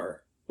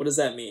Hummer. What does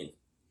that mean?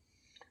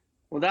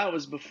 Well, that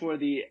was before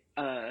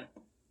that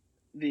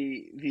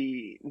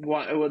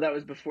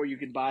was before you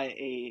could buy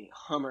a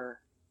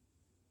Hummer.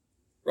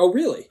 Oh,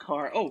 really?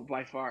 Car. Oh,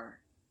 by far.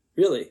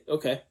 Really?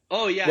 Okay.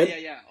 Oh,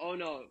 yeah. Oh,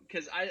 no.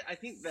 Because I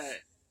think that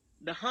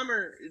the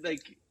Hummer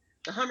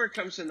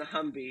comes from the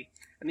Humvee,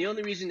 and the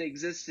only reason it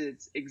exists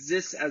used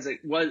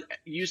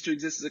to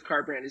exist as a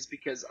car brand is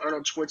because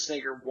Arnold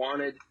Schwarzenegger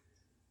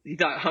he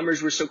thought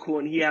Hummers were so cool,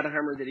 and he had a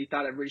Hummer that he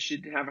thought everybody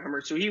should have a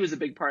Hummer, so he was a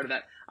big part of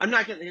that. I'm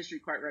not getting the history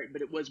quite right,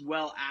 but it was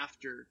well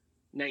after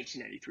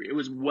 1993. It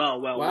was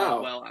well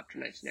after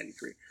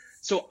 1993.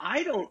 So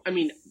I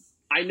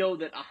know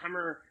that a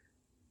Hummer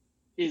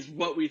is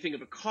what we think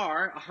of a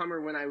car. A Hummer,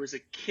 when I was a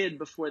kid,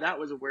 before that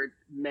was a word,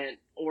 meant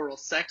oral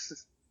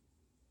sex.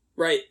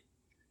 Right.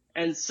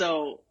 And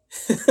so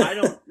I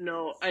don't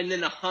know. And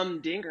then a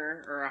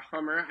humdinger or a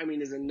Hummer,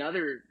 is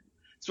another.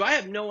 So I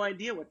have no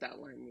idea what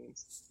that line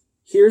means.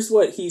 Here's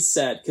what he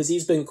said, because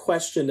he's been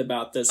questioned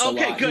about this a lot.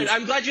 Okay, good.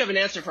 I'm glad you have an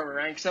answer for me,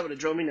 Ryan, because that would have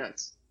drove me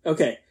nuts.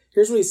 Okay,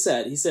 here's what he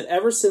said. He said,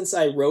 ever since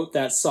I wrote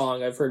that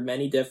song, I've heard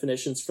many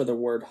definitions for the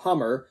word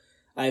Hummer.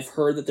 I've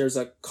heard that there's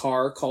a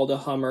car called a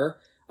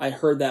Hummer. I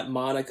heard that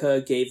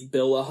Monica gave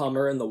Bill a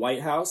Hummer in the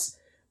White House.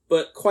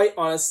 But quite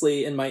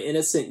honestly, in my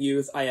innocent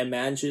youth, I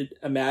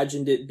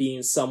imagined it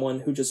being someone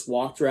who just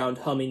walked around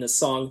humming a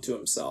song to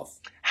himself.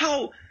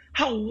 How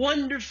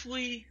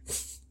wonderfully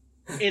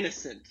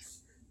innocent.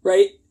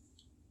 Right?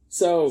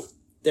 So,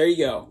 there you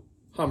go.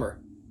 Hummer.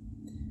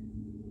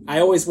 I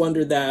always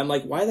wondered that. I'm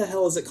like, why the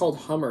hell is it called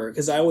Hummer?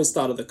 Because I always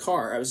thought of the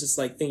car. I was just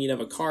like thinking of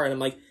a car, and I'm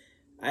like,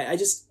 I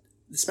just,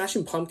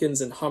 Smashing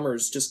Pumpkins and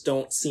Hummers just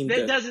don't seem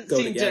to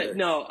go together.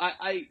 No,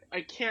 I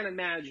can't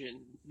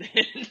imagine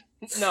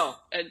No,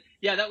 and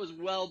yeah, that was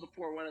well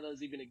before one of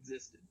those even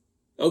existed.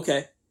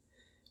 Okay.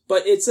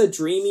 But it's a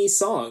dreamy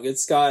song.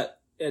 It's got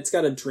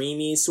a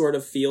dreamy sort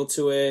of feel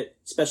to it,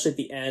 especially at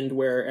the end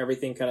where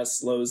everything kind of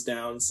slows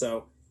down.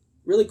 So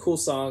really cool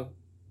song.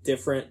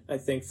 Different, I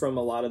think, from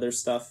a lot of their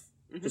stuff,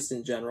 just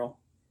in general.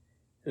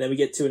 And then we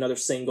get to another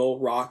single,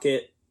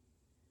 Rocket.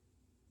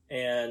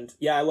 And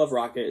yeah, I love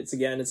Rocket.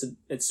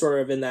 It's sort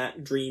of in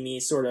that dreamy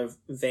sort of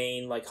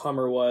vein like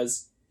Hummer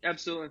was.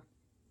 Absolutely.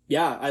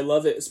 Yeah, I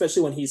love it,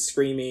 especially when he's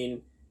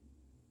screaming,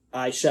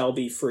 "I shall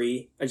be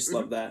free." I just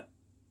love that.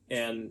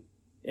 And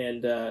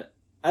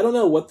I don't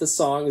know what the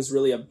song is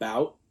really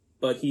about,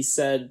 but he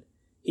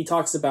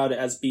talks about it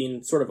as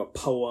being sort of a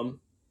poem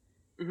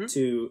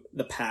to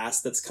the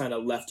past that's kind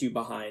of left you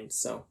behind.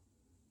 So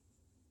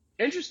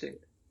interesting.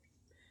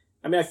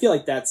 I mean, I feel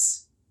like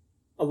that's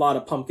a lot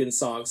of Pumpkin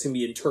songs can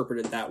be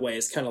interpreted that way.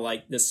 It's kind of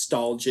like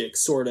nostalgic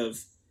sort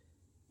of,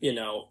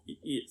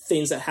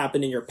 things that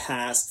happened in your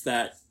past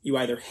that you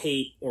either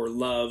hate or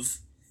love,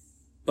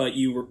 but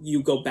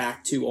you go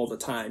back to all the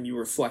time. You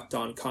reflect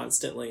on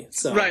constantly.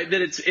 So right,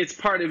 that it's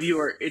part of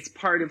it's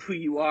part of who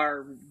you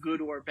are, good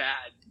or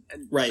bad,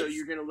 and right. So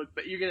you're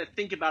gonna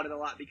think about it a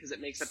lot because it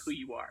makes up who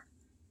you are.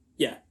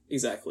 Yeah,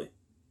 exactly.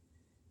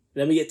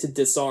 Then we get to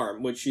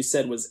Disarm, which you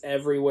said was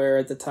everywhere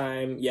at the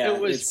time. Yeah,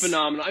 it was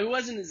phenomenal. It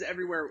wasn't as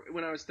everywhere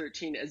when I was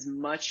 13 as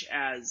much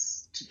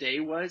as today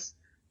was,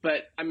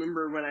 but I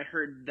remember when I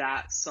heard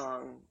that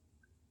song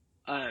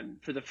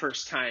for the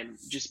first time,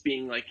 just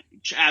being like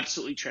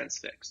absolutely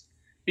transfixed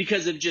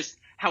because of just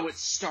how it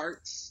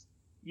starts.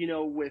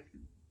 With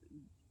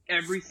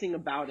everything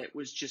about it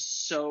was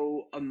just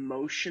so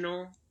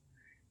emotional,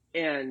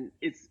 and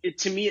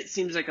to me it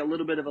seems like a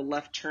little bit of a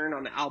left turn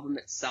on the album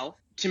itself.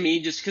 To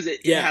me, just because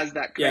it has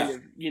that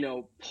kind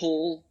of,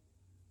 pull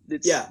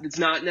that's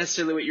not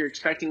necessarily what you're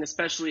expecting,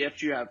 especially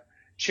after you have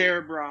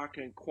Cherub Rock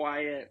and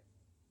Quiet,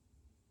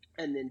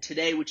 and then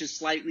Today, which is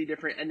slightly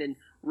different, and then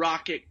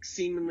Rocket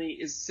seemingly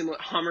is similar.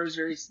 Hummer's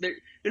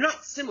they're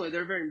not similar,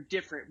 they're very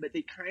different, but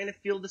they kind of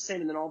feel the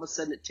same, and then all of a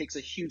sudden it takes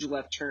a huge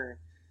left turn,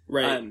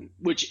 right?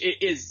 Which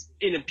is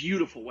in a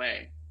beautiful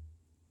way.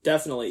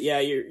 Definitely, yeah,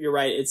 you're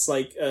right. It's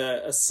like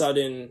a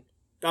sudden,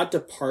 not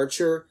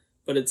departure,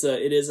 but it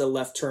is a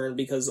left turn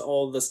because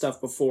all the stuff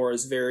before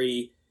is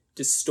very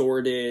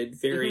distorted,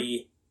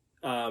 very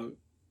not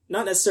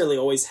necessarily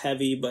always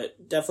heavy,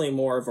 but definitely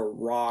more of a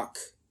rock.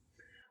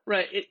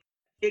 Right.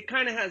 It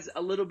kind of has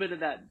a little bit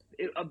of a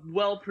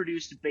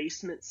well-produced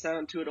basement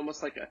sound to it,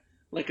 almost like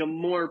a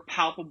more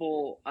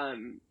palpable,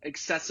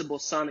 accessible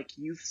Sonic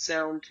Youth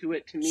sound to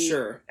it to me.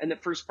 Sure. And the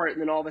first part,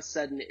 and then all of a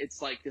sudden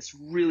it's like this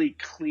really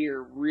clear,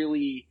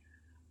 really,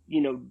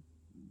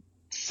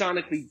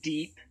 sonically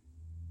deep,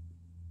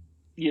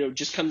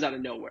 just comes out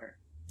of nowhere.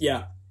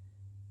 Yeah.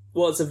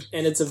 Well,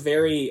 it's a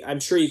very, I'm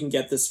sure you can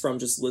get this from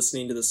just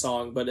listening to the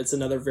song, but it's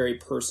another very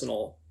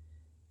personal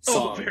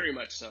song. Oh, very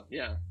much so.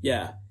 Yeah.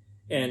 Yeah.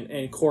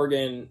 And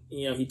Corgan,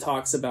 he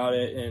talks about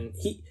it, and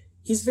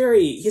he's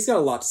got a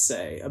lot to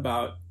say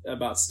about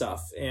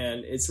stuff,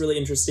 and it's really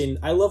interesting.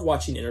 I love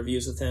watching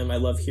interviews with him. I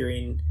love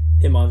hearing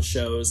him on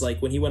shows.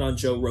 Like when he went on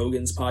Joe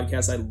Rogan's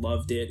podcast, I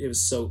loved it. It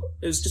was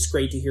just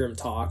great to hear him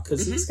talk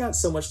because he's got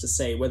so much to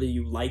say, whether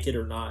you like it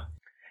or not.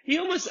 He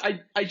almost,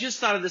 I just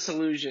thought of this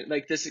illusion,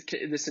 like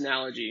this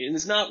analogy, and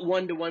it's not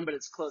one-to-one, but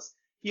it's close.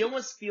 He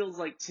almost feels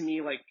like, to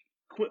me, like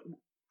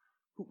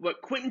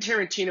what Quentin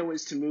Tarantino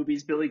is to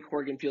movies, Billy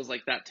Corgan feels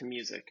like that to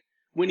music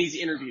when he's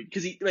interviewed.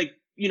 Because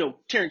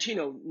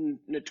Tarantino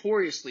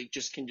notoriously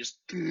can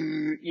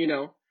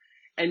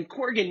and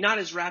Corgan, not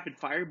as rapid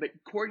fire, but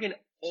Corgan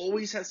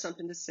always has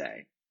something to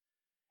say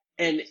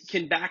and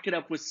can back it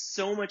up with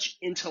so much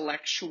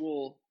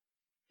intellectual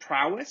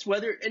prowess,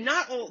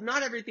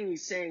 not everything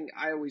he's saying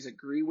I always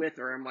agree with,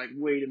 or I'm like,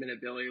 wait a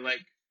minute, Billy,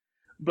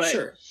 but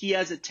sure. He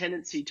has a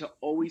tendency to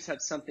always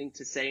have something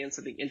to say and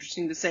something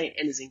interesting to say,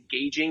 and is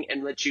engaging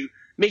and makes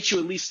you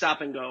at least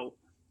stop and go,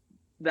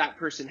 that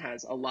person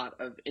has a lot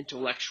of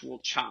intellectual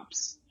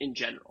chops in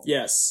general.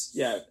 Yes,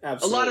 yeah,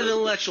 absolutely. A lot of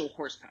intellectual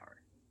horsepower.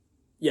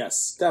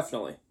 Yes,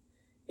 definitely.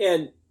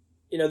 And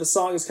the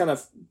song is kind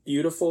of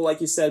beautiful,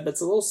 like you said, but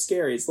it's a little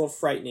scary. It's a little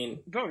frightening.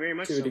 Oh, very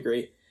much to a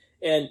degree.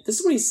 And this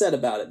is what he said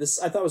about it. This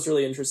I thought was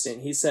really interesting.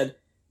 He said,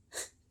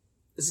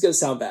 this is going to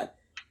sound bad,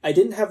 "I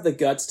didn't have the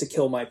guts to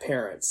kill my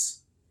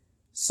parents,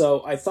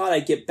 so I thought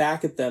I'd get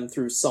back at them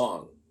through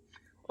song."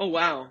 Oh,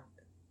 wow.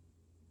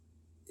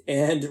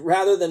 And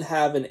rather than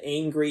have an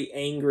angry,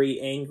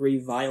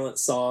 violent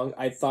song,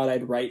 I thought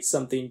I'd write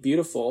something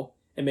beautiful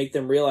and make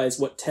them realize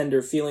what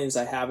tender feelings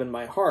I have in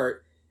my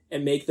heart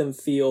and make them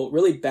feel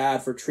really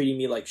bad for treating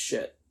me like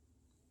shit.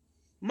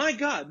 My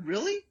God,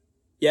 really?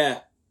 Yeah.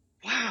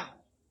 Wow.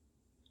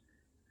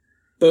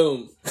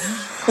 Boom.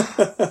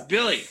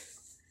 Billy.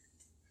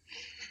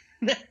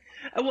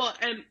 Well,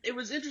 and it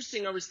was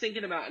interesting. I was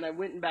thinking about, and I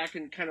went back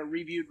and kind of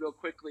reviewed real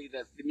quickly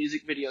the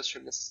music videos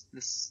from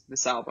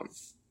this album.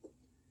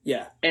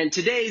 Yeah. And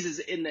today's is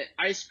in the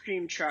ice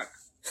cream truck.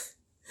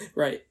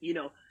 Right.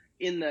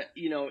 In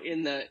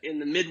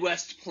the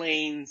Midwest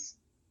plains,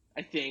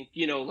 I think,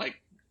 you know,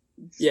 like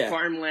Yeah.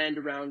 farmland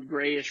around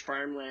grayish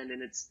farmland,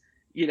 and it's,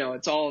 you know,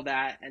 it's all of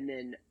that. And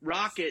then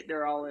Rocket,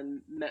 they're all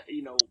in,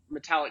 you know,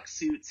 metallic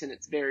suits, and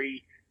it's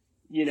very,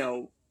 you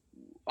know,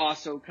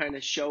 also kind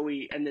of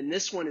showy. And then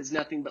this one is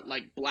nothing but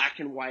like black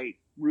and white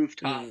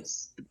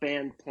rooftops, the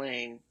band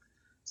playing.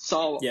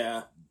 So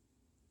Yeah.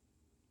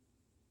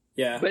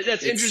 Yeah. But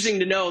that's interesting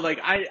to know. Like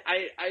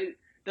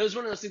that was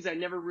one of those things I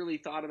never really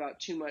thought about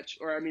too much.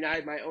 Or I mean, I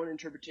had my own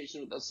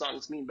interpretation of what those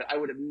songs mean, but I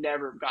would have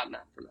never gotten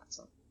that from that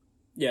song.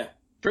 Yeah.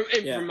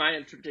 From my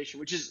interpretation,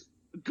 which is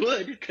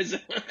good because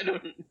I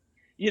don't,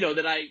 you know,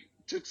 that I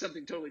took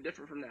something totally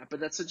different from that. But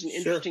that's such an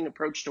interesting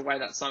approach to why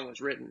that song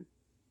was written.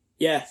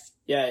 Yeah.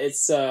 Yeah.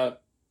 It's I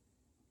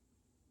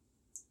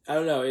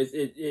don't know.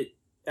 It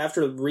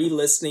after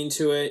re-listening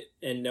to it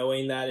and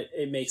knowing that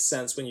it makes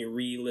sense when you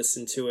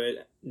re-listen to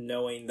it,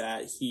 knowing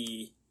that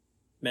he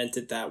meant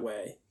it that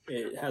way.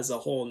 It has a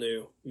whole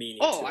new meaning.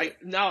 Oh,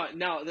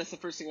 now that's the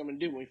first thing I'm going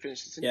to do when we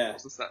finish this interview. Yeah.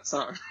 Is that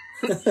song.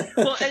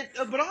 Well,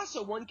 but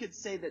also one could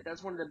say that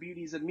that's one of the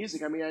beauties of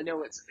music. I mean, I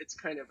know it's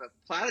kind of a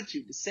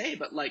platitude to say,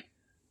 but like,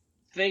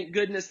 thank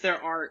goodness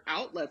there are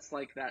outlets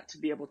like that to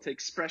be able to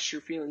express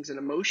your feelings and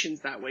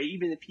emotions that way.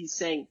 Even if he's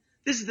saying,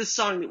 this is the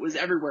song that was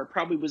everywhere,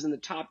 probably was in the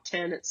top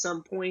 10 at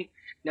some point,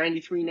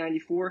 93,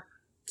 94,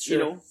 Sure.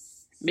 you know,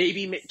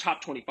 maybe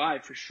top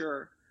 25 for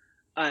sure.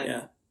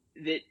 Yeah.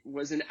 That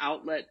was an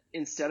outlet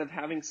instead of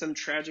having some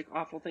tragic,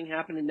 awful thing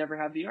happen and never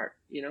have the art,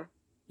 you know?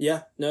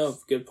 Yeah, no,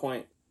 good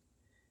point.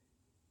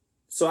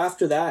 So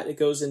after that, it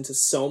goes into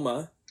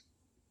Soma,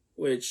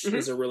 which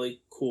is a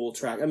really cool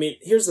track. I mean,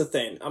 here's the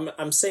thing.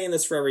 I'm saying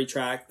this for every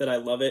track that I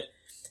love it.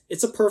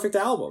 It's a perfect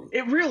album.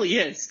 It really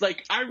is.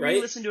 Like, I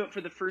re-listened to it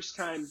for the first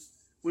time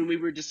when we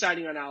were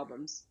deciding on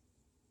albums.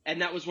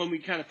 And that was when we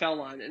kind of fell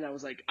on. And I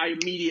was like, I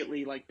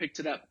immediately like picked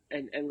it up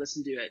and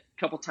listened to it a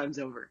couple times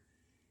over.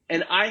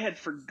 And I had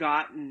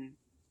forgotten,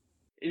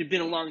 it had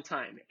been a long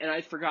time, and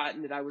I'd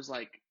forgotten that I was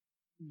like,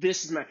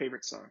 this is my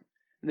favorite song.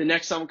 And the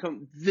next song would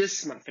come, this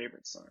is my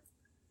favorite song.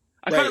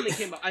 I finally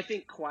came up, I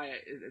think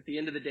Quiet at the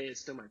end of the day is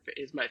still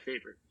my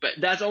favorite. But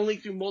that's only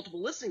through multiple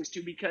listenings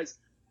too, because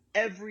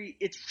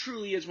it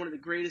truly is one of the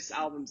greatest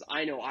albums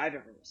I know I've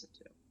ever listened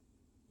to.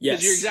 Yes.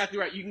 Because you're exactly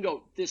right. You can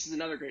go, this is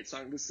another great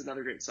song, this is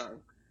another great song.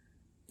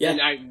 Yeah.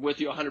 And I'm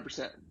with you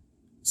 100%.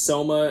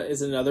 Soma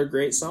is another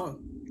great song.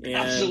 And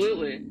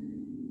absolutely.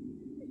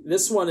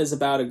 This one is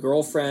about a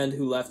girlfriend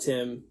who left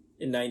him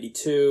in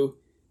 92,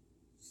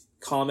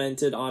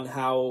 commented on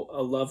how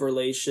a love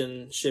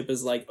relationship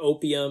is like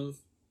opium,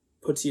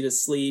 puts you to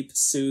sleep,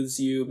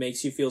 soothes you,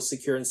 makes you feel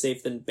secure and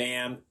safe, then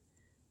bam,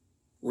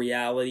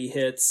 reality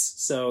hits.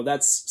 So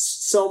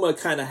Soma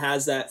kind of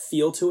has that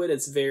feel to it.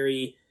 It's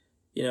very,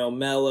 you know,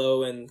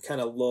 mellow and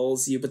kind of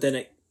lulls you, but then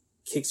it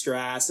kicks your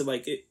ass and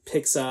like it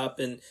picks up.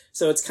 And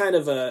so it's kind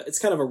of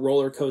a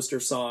roller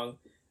coaster song,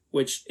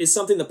 which is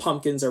something the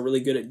Pumpkins are really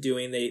good at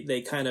doing.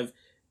 They kind of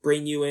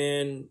bring you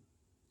in.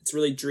 It's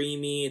really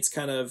dreamy. It's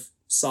kind of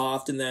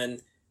soft, and then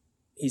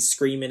he's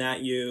screaming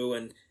at you,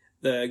 and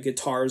the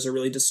guitars are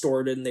really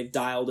distorted, and they've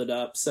dialed it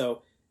up.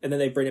 So, and then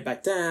they bring it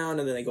back down,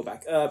 and then they go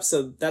back up.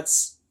 So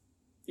that's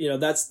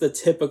the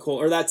typical,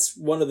 or that's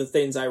one of the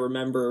things I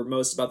remember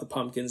most about the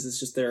Pumpkins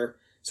is just their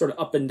sort of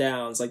up and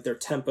downs, like their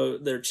tempo,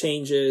 their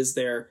changes.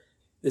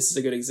 This is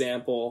a good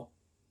example.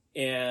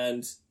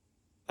 And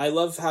I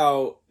love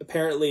how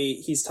apparently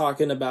he's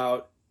talking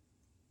about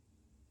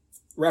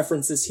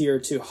references here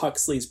to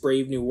Huxley's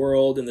Brave New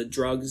World and the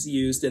drugs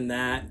used in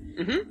that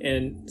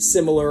and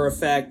similar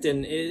effect.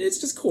 And it's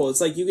just cool. It's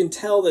like you can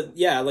tell that,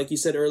 yeah, like you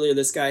said earlier,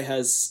 this guy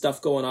has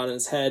stuff going on in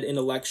his head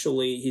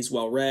intellectually. He's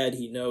well read.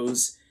 He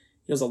knows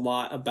a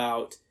lot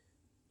about,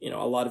 you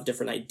know, a lot of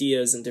different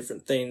ideas and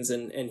different things.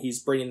 And he's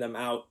bringing them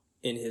out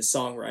in his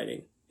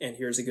songwriting. And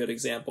here's a good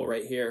example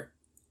right here.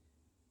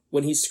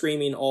 When he's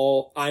screaming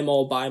I'm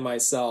all by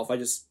myself.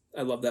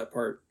 I love that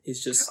part.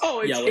 He's just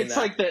yelling it's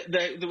that. like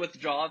the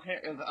withdrawal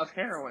of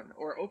heroin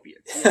or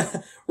opiates. You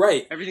know?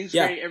 Right. Everything's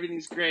great.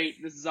 Everything's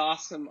great. This is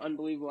awesome.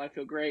 Unbelievable. I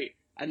feel great.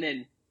 And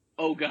then,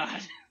 oh God,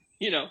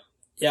 you know.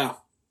 Yeah.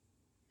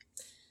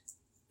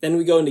 Then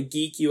we go into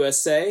Geek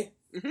USA.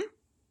 Mm-hmm.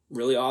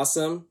 Really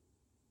awesome.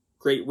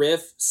 Great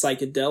riff.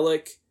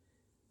 Psychedelic.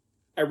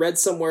 I read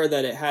somewhere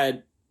that it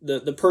had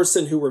the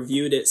person who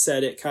reviewed it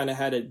said it kind of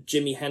had a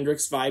Jimi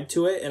Hendrix vibe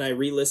to it, and I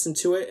re-listened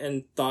to it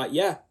and thought,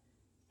 yeah,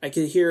 I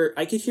could hear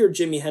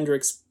Jimi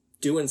Hendrix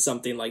doing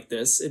something like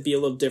this. It'd be a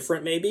little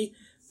different maybe,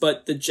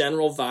 but the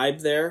general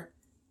vibe there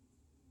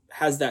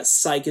has that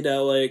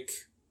psychedelic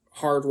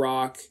hard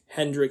rock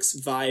Hendrix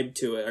vibe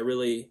to it. I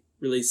really,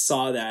 really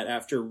saw that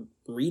after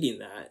reading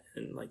that,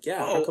 and like,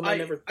 yeah, how come I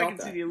never thought that? I can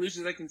see the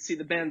illusions. I can see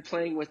the band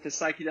playing with the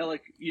psychedelic,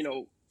 you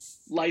know,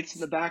 lights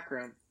in the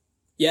background.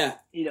 Yeah.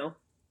 You know?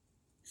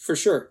 For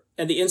sure.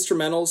 And the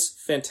instrumentals,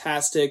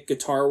 fantastic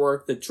guitar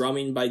work, the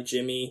drumming by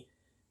Jimmy.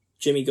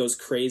 Jimmy goes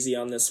crazy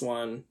on this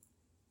one.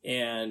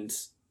 And,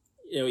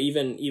 you know,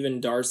 even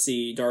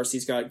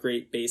Darcy's got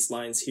great bass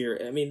lines here.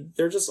 I mean,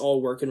 they're just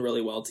all working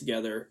really well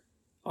together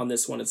on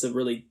this one. It's a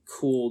really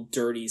cool,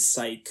 dirty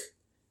psych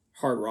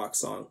hard rock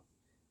song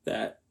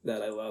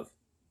that I love.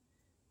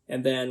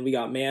 And then we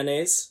got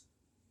Mayonnaise,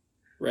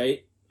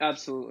 right?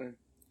 Absolutely.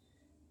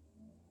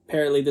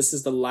 Apparently this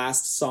is the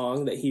last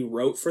song that he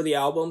wrote for the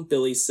album.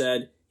 Billy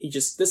said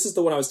this is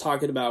the one I was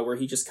talking about where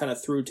he just kind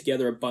of threw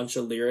together a bunch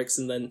of lyrics,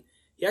 and then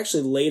he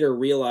actually later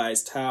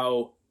realized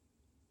how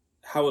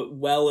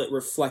it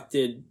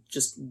reflected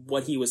just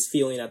what he was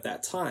feeling at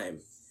that time.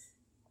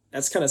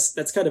 That's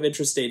kind of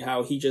interesting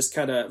how he just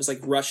kind of was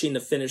like rushing to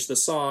finish the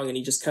song, and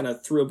he just kind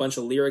of threw a bunch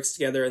of lyrics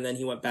together, and then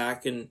he went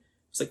back and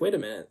was like, wait a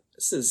minute,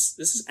 this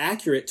is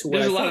accurate to what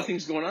There's I a lot thought. of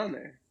things going on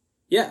there.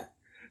 Yeah.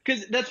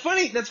 Because that's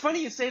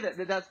funny you say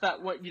that's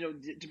what,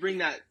 to bring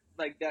that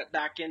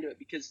back into it,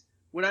 because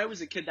when I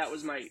was a kid, that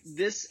was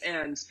this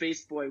and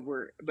Space Boy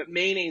but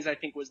Mayonnaise, I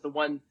think, was the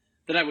one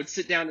that I would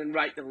sit down and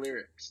write the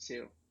lyrics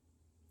to.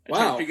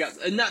 Wow.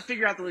 Not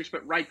figure out the lyrics,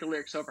 but write the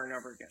lyrics over and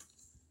over again.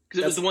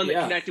 Because it was the one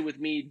that connected with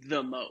me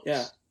the most.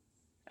 Yeah.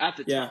 At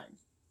the time.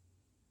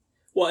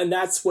 Well, and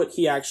that's what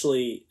he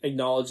actually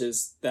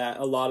acknowledges, that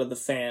a lot of the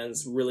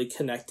fans really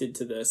connected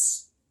to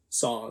this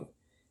song.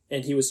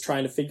 And he was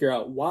trying to figure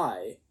out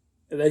why.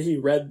 And then he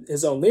read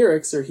his own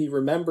lyrics, or he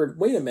remembered,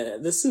 wait a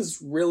minute, this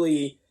is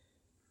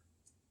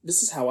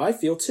how I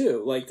feel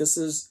too. Like, this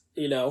is,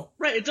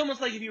 Right, it's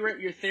almost like if you were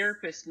your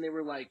therapist and they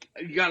were like,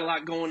 you got a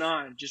lot going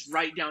on, just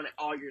write down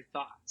all your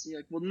thoughts. And you're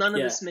like, well, none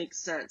of this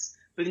makes sense.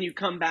 But then you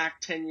come back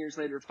 10 years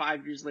later,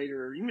 5 years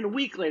later, or even a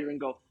week later and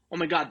go, oh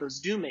my God, those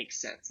do make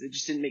sense. It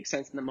just didn't make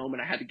sense in the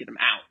moment. I had to get them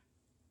out.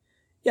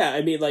 Yeah,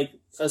 I mean, like,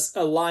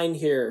 a line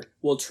here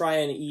will try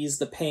and ease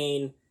the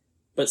pain,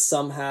 but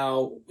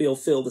somehow we'll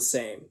feel the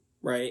same,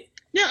 right?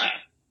 Yeah.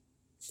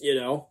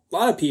 A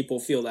lot of people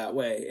feel that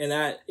way. And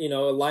that, a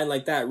line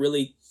like that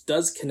really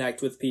does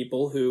connect with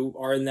people who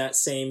are in that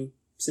same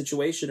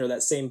situation or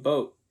that same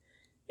boat.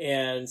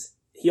 And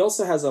he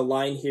also has a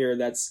line here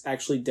that's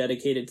actually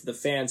dedicated to the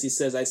fans. He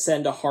says, I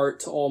send a heart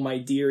to all my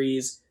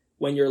dearies.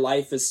 When your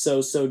life is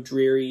so, so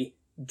dreary,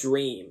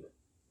 dream.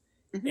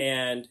 Mm-hmm.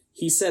 And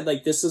he said,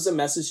 like, this is a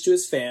message to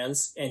his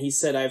fans. And he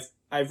said,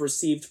 I've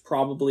received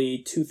probably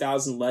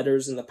 2,000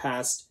 letters in the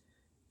past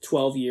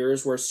 12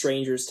 years where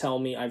strangers tell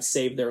me I've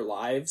saved their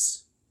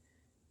lives.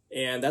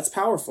 And that's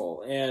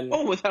powerful. And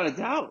without a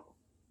doubt.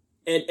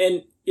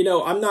 And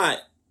I'm not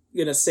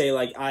going to say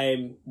like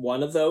I'm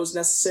one of those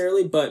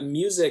necessarily, but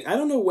music, I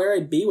don't know where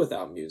I'd be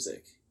without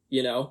music,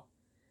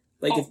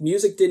 if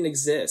music didn't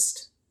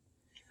exist.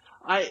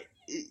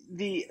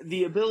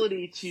 The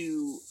ability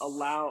to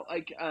allow,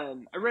 I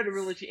read a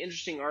really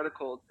interesting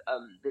article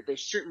that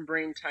there's certain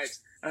brain types,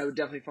 and I would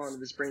definitely fall into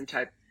this brain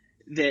type,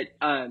 that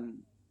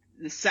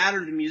the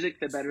sadder the music,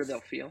 the better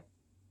they'll feel.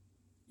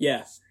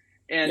 Yeah.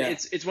 And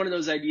it's one of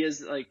those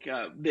ideas, like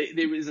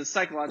there was a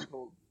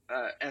psychological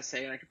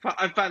essay, and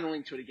I find the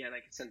link to it again. I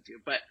can send it to you.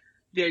 But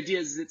the idea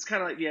is, it's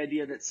kind of like the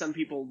idea that some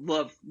people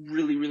love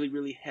really, really,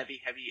 really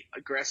heavy,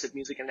 aggressive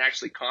music, and it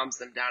actually calms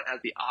them down, has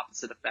the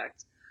opposite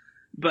effect.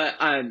 But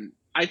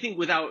I think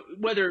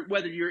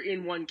whether you're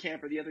in one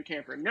camp or the other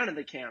camp or none of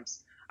the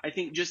camps, I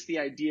think just the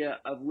idea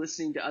of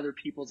listening to other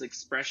people's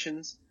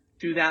expressions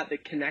through that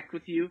connect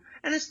with you,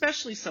 and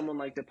especially someone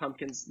like the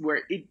Pumpkins,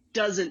 where it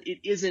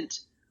isn't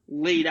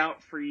laid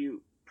out for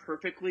you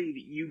perfectly,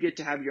 that you get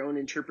to have your own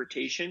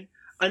interpretation.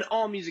 And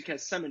all music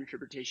has some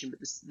interpretation, but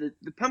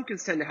the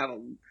Pumpkins tend to have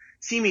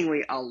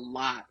seemingly a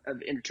lot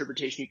of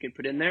interpretation you can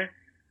put in there.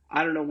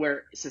 I don't know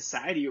where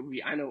society would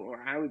be,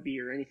 or I would be,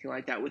 or anything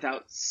like that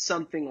without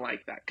something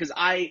like that. Because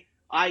I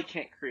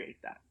can't create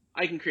that.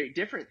 I can create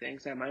different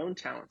things. I have my own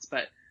talents,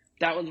 but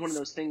that one's one of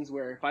those things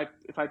where when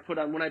I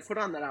put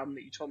on that album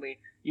that you told me,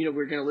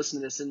 we're going to listen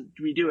to this and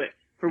redo it.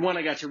 For one,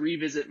 I got to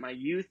revisit my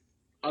youth.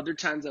 Other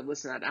times I've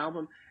listened to that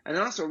album, and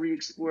then also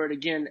re-explore it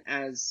again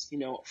as, a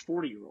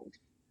 40-year-old.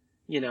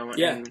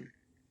 And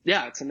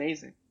it's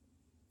amazing.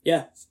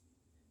 Yeah.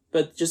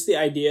 But just the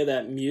idea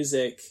that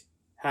music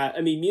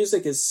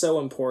is so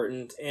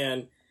important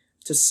and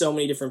to so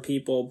many different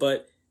people,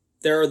 but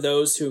there are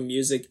those who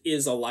music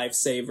is a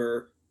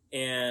lifesaver.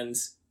 And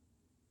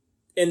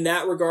in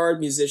that regard,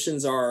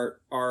 musicians are,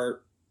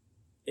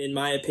 in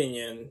my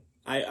opinion,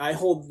 I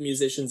hold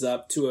musicians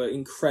up to an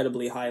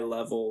incredibly high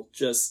level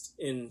just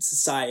in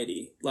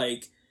society,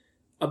 like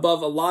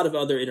above a lot of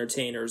other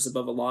entertainers,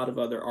 above a lot of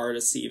other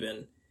artists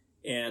even.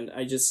 And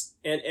I just,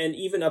 and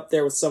even up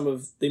there with some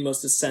of the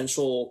most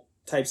essential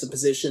types of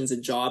positions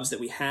and jobs that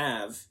we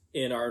have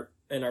in our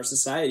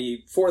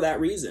society for that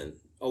reason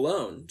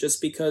alone,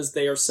 just because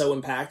they are so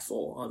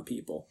impactful on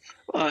people.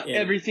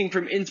 Everything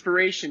from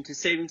inspiration to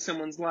saving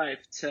someone's life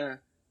to,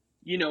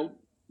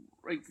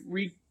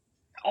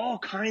 all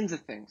kinds of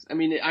things. I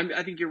mean,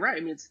 I think you're right.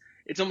 I mean,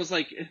 it's almost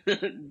like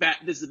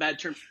this is a bad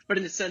term, but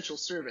an essential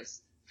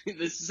service.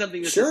 This is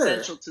something that's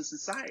essential to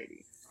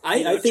society.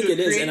 I think it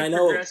is, and I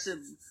know progressive,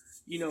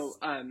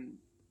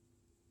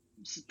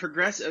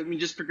 progressive. I mean,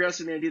 just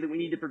progressive. The idea that we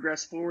need to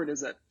progress forward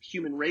as a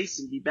human race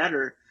and be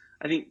better.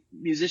 I think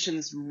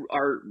musicians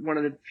are one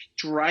of the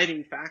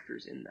driving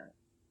factors in that.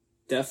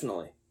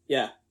 Definitely,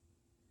 yeah.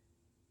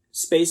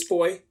 Space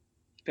Boy,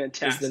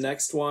 fantastic, is the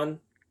next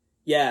one.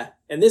 Yeah,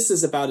 and this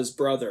is about his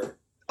brother.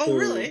 Oh,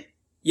 really?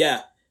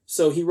 Yeah.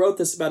 So he wrote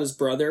this about his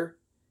brother,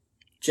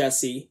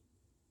 Jesse,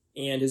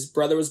 and his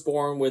brother was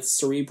born with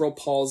cerebral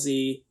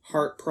palsy,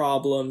 heart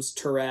problems,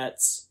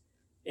 Tourette's,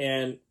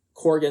 and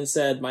Corgan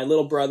said, "My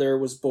little brother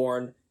was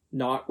born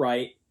not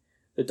right.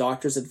 The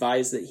doctors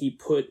advised that he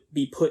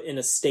be put in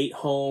a state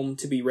home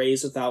to be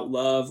raised without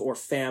love or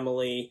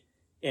family,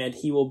 and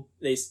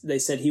they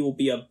said he will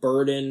be a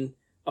burden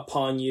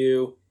upon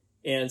you."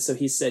 And so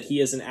he said he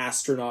is an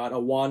astronaut, a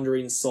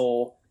wandering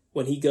soul.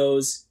 When he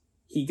goes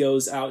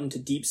out into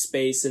deep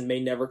space and may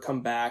never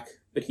come back.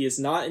 But he is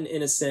not an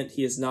innocent.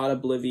 He is not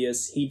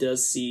oblivious. He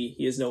does see.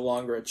 He is no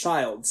longer a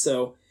child.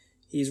 So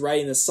he's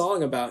writing this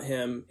song about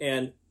him,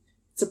 and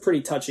it's a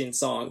pretty touching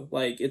song.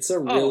 Like, it's a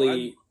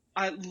really...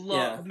 I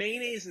love...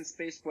 Mayonnaise and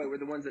Spaceboy were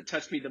the ones that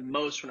touched me the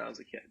most when I was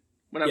a kid.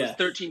 When I was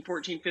 13,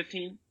 14,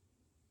 15.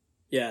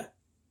 Yeah. And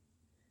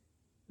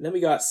then we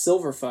got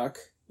Silverfuck,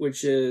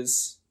 which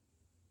is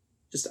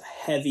just a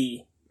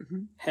heavy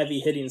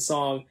hitting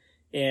song.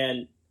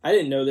 And I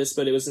didn't know this,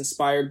 but it was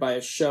inspired by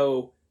a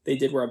show they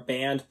did where a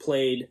band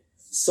played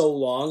so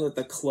long that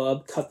the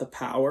club cut the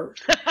power.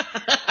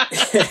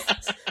 Which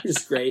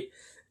is great.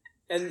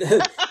 And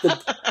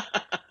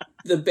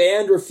the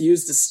band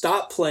refused to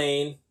stop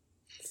playing.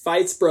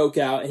 Fights broke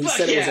out, and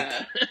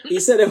he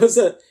said it was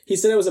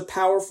a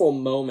powerful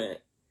moment.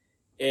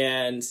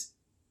 And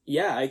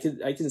yeah, I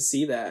can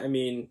see that. I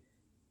mean,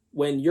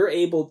 when you're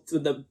able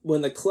to,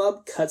 when the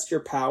club cuts your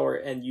power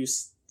and you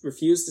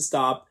refuse to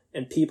stop,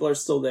 and people are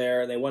still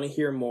there and they want to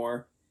hear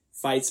more,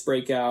 fights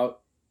break out.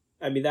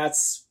 I mean,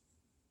 that's,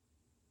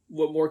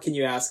 what more can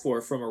you ask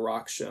for from a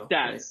rock show?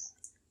 That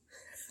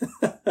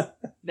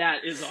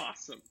is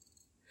awesome.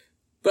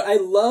 But I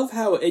love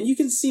how, and you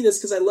can see this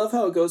because I love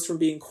how it goes from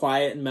being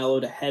quiet and mellow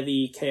to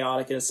heavy,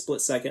 chaotic in a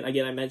split second.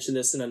 Again, I mentioned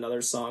this in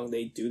another song.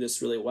 They do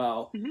this really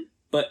well.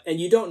 Mm-hmm.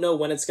 And you don't know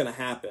when it's going to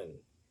happen.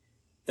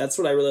 That's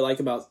what I really like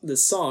about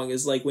this song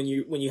is like when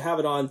you have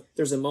it on,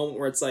 there's a moment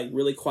where it's like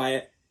really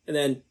quiet, and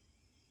then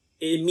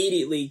it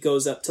immediately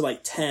goes up to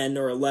like 10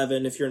 or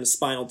 11 if you're in a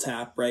Spinal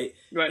Tap, right?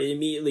 Right. It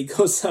immediately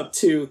goes up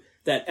to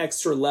that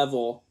extra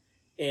level,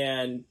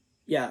 and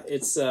yeah,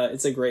 it's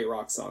a great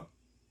rock song.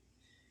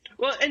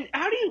 Well, and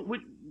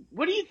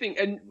what do you think,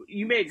 and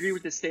you may agree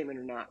with this statement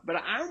or not, but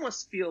I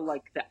almost feel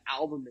like the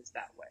album is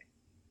that way.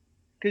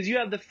 Because you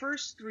have the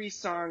first three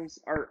songs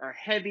are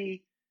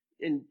heavy,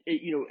 and,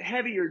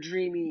 heavy or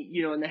dreamy,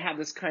 and they have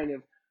this kind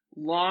of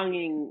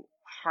longing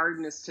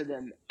hardness to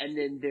them, and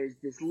then there's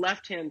this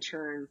left-hand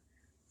turn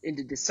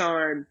into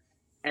Disarm,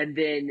 and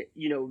then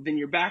then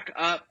you're back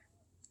up,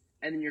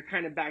 and then you're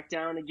kind of back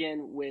down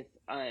again with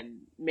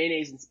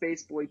Mayonnaise and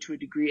Spaceboy to a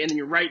degree, and then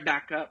you're right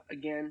back up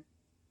again.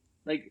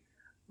 Like,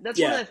 that's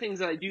one of the things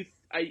that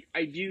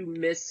I do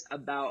miss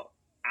about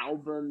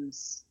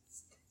albums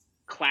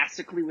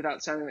classically,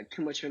 without sounding like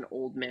too much of an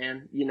old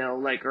man,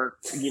 or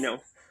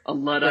a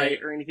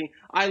Luddite or anything.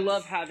 I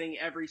love having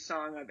every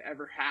song I've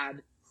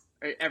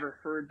ever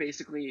heard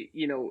basically,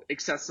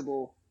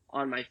 accessible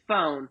on my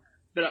phone.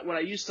 But what I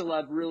used to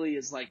love really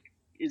is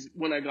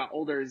when I got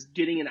older, is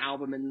getting an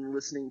album and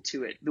listening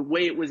to it the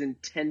way it was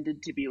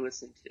intended to be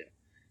listened to.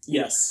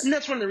 Yes. And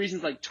that's one of the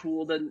reasons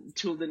Tool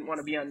didn't want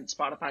to be on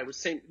Spotify, was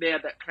saying they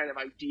had that kind of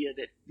idea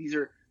that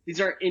these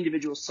are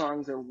individual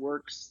songs or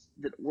works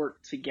that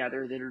work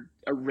together, that are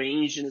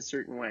arranged in a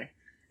certain way.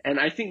 And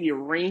I think the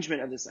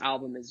arrangement of this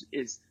album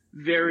is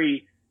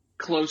very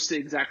close to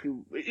exactly,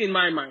 in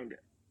my mind,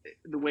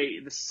 the way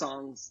the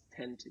songs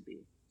tend to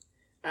be.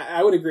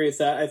 I would agree with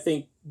that. I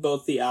think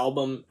both the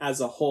album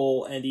as a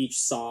whole and each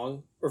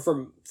song, or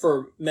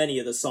for many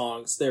of the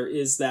songs, there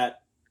is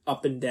that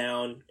up and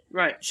down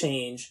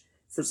change.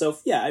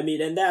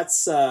 And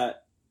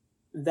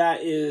that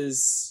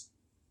is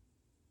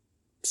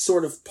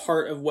sort of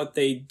part of what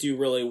they do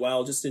really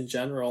well, just in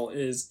general,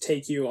 is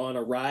take you on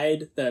a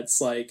ride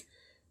that's like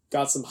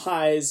got some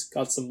highs,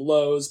 got some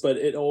lows, but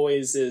it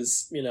always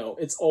is,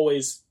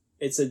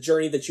 it's a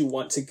journey that you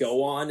want to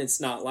go on.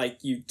 It's not like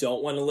you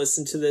don't want to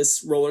listen to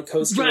this roller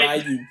coaster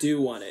ride. You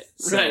do want it.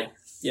 So,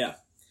 yeah.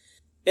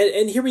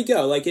 And here we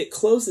go. Like, the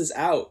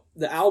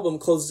album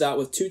closes out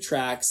with two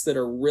tracks that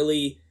are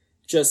really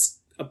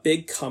just a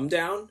big come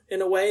down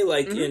in a way,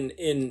 like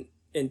in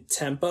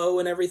tempo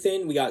and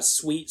everything. We got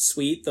Sweet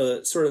Sweet,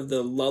 the sort of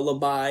the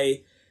lullaby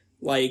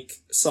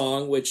like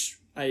song, which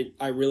I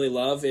really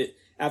love. It,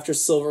 after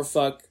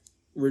Silverfuck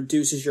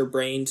reduces your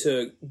brain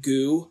to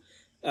goo,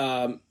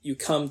 you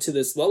come to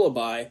this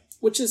lullaby,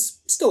 which is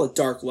still a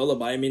dark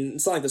lullaby. I mean,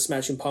 it's not like the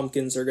Smashing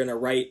Pumpkins are going to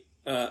write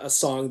a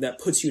song that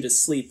puts you to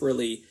sleep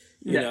really,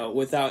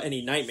 without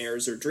any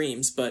nightmares or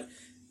dreams. But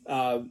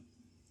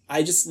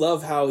I just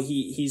love how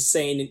he's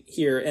saying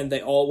here, and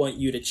they all want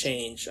you to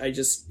change.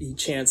 He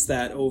chants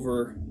that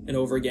over and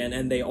over again,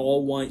 and they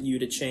all want you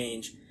to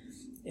change.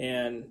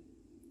 And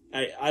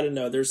I don't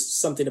know, there's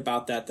something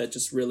about that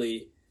just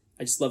really,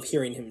 I just love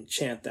hearing him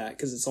chant that,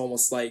 because it's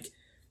almost like,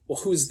 well,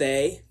 who's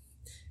they?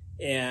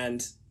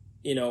 And,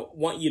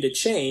 want you to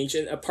change.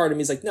 And a part of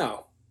me is like,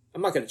 no,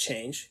 I'm not going to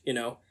change,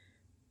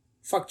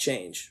 fuck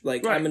change.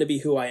 Like, I'm going to be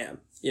who I am,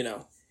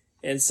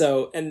 And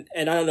so, and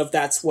I don't know if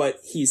that's what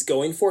he's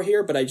going for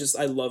here, but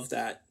I love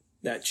that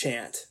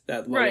chant,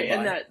 that lullaby. Right,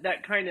 and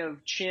that kind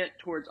of chant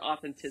towards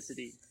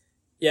authenticity.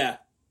 Yeah.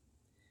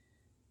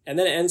 And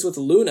then it ends with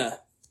Luna,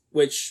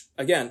 which,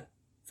 again,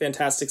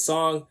 fantastic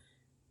song,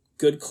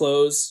 good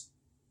close.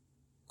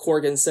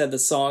 Corgan said the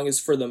song is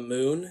for the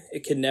moon.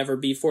 It can never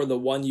be for the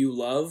one you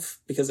love,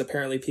 because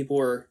apparently people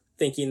were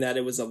thinking that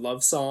it was a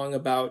love song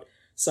about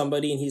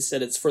somebody, and he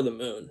said it's for the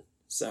moon.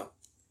 So.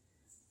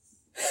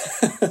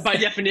 By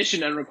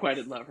definition,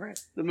 unrequited love, right?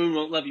 The moon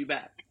won't love you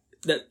back.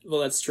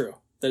 That's true.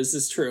 This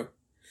is true.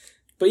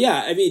 But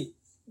yeah, I mean,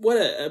 what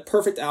a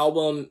perfect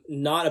album.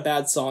 Not a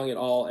bad song at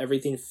all.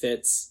 Everything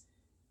fits.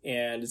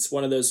 And it's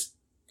one of those,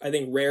 I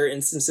think, rare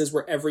instances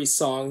where every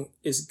song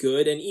is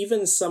good. And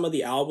even some of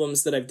the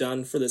albums that I've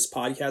done for this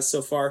podcast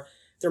so far,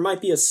 there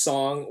might be a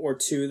song or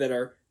two that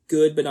are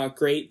good but not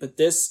great. But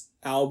this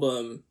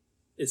album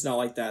is not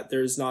like that.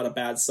 There's not a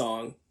bad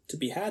song to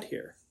be had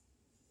here,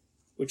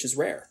 which is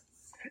rare.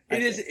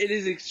 It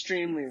is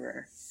extremely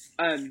rare.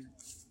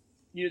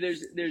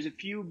 There's a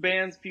few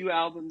bands, few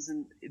albums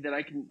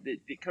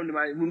that come to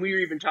mind when we were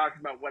even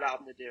talking about what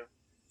album to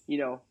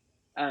do,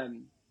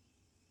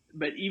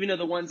 but even of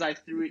the ones I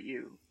threw at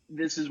you,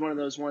 this is one of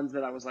those ones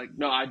that I was like,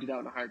 no, I do that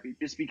in a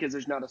heartbeat, just because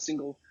there's not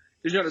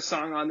a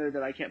song on there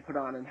that I can't put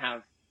on and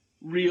have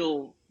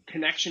real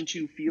connection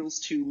to,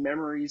 feels to,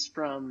 memories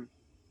from,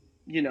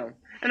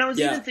 And I was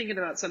even thinking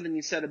about something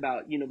you said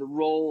about, the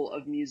role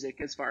of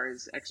music as far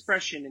as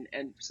expression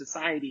and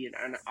society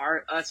and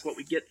us, what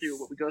we get through,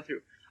 what we go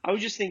through. I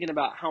was just thinking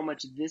about how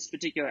much this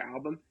particular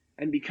album,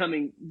 and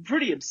becoming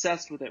pretty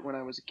obsessed with it when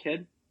I was a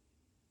kid,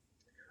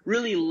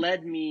 really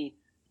led me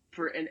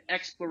for an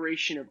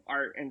exploration of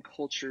art and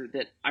culture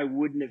that I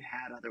wouldn't have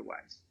had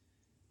otherwise.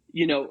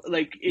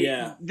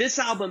 This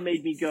album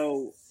made me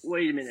go,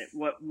 wait a minute,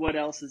 what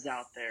else is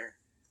out there?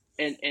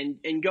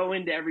 And go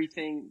into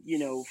everything,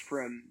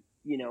 from,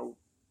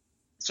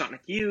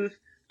 Sonic Youth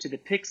to the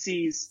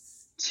Pixies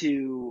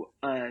to,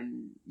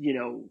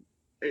 the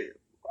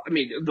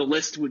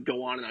list would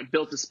go on and on.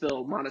 Built to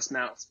Spill, Modest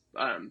Mouse.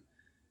 I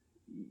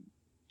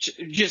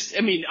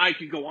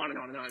could go on and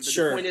on and on. But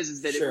the point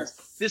is that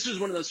this was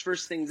one of those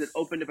first things that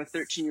opened up a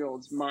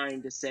 13-year-old's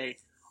mind to say,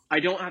 I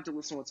don't have to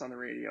listen to what's on the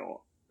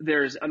radio.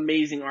 There's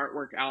amazing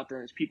artwork out there.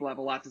 There's people have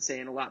a lot to say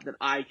and a lot that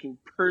I can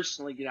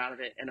personally get out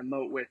of it and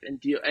emote with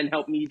and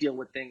help me deal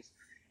with things.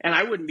 And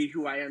I wouldn't be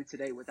who I am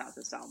today without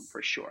this album,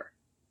 for sure.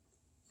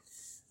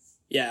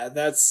 Yeah,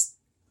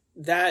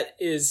 that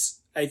is,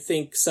 I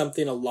think,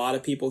 something a lot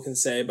of people can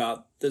say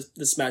about the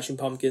Smashing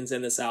Pumpkins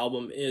and this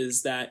album,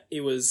 is that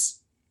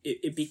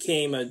it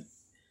became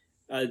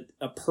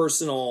a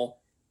personal,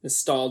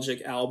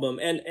 nostalgic album,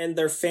 and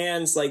their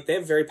fans, like, they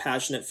have very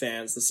passionate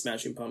fans, the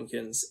Smashing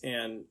Pumpkins,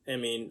 and I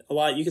mean,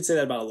 you could say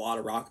that about a lot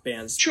of rock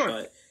bands,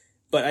 sure,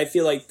 but I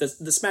feel like the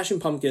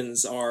Smashing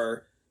Pumpkins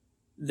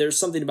there's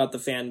something about the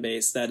fan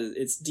base that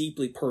it's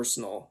deeply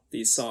personal,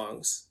 these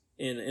songs,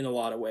 in a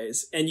lot of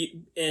ways,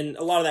 and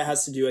a lot of that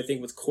has to do, I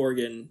think, with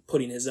Corgan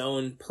putting his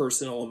own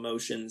personal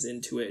emotions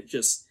into it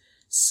just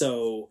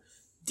so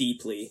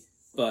deeply.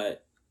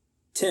 But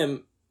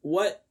Tim,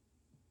 what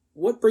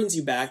brings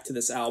you back to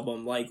this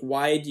album? Like,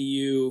 why do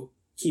you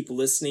keep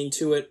listening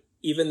to it,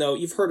 even though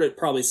you've heard it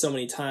probably so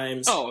many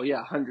times? Oh,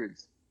 yeah,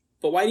 hundreds.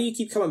 But why do you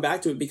keep coming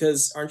back to it?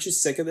 Because aren't you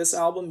sick of this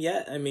album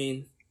yet? I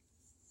mean,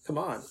 come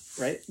on,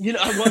 right?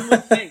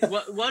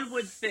 One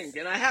would think,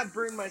 and I have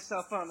burned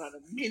myself out on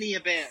many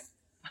a band.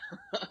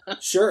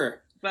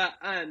 Sure. But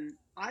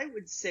I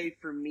would say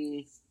for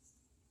me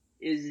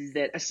is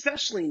that,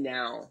 especially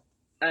now,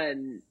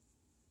 and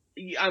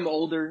I'm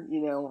older,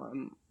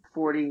 I'm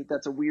 40.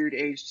 That's a weird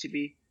age to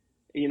be,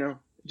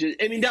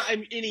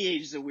 any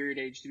age is a weird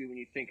age to be when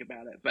you think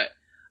about it. But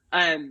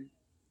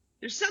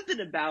there's something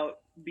about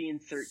being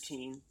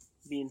 13,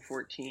 being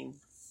 14,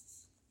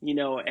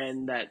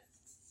 and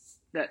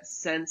that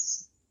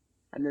sense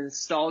and the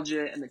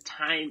nostalgia and the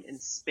time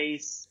and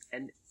space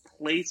and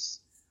place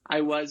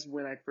I was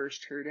when I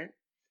first heard it.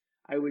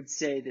 I would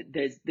say that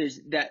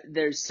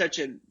there's such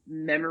a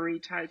memory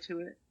tied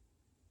to it.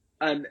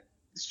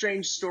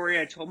 Strange story.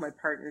 I told my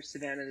partner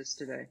Savannah this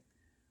today.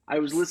 I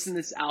was listening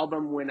to this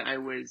album when I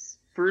was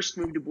first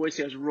moved to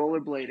Boise. I was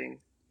rollerblading,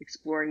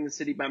 exploring the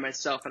city by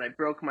myself, and I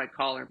broke my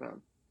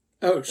collarbone.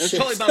 Oh, shit.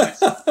 I was totally by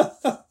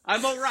myself.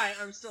 I'm all right.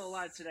 I'm still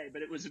alive today,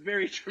 but it was a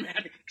very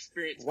traumatic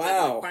experience.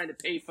 Wow. Find a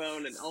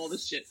payphone and all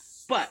this shit.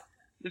 But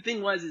the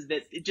thing is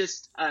that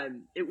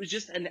it was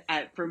just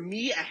for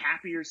me, a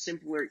happier,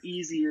 simpler,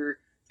 easier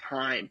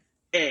time.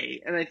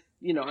 And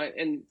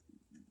and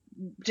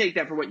take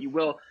that for what you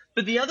will.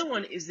 But the other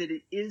one is that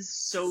it is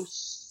so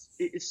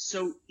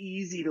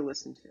easy to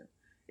listen to.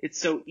 It's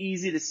so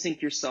easy to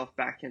sink yourself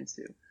back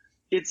into.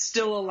 It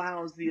still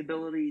allows the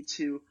ability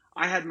to,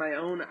 I had my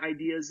own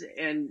ideas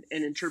and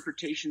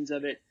interpretations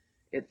of it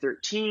at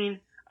 13,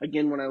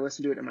 again when I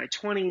listened to it in my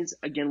 20s,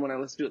 again when I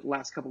listened to it the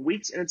last couple of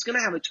weeks, and it's going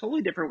to have a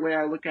totally different way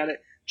I look at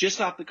it just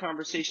off the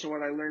conversation,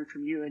 what I learned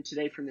from you and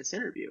today from this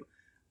interview.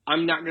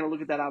 I'm not going to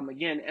look at that album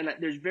again, and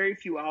there's very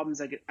few albums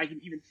I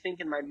can even think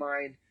in my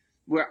mind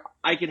where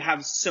I could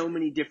have so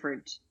many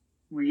different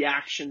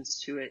reactions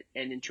to it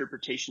and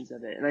interpretations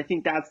of it. And I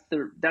think that's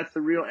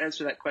the real answer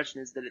to that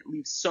question, is that it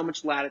leaves so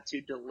much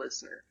latitude to the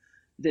listener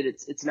that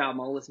it's an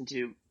album I'll listen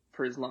to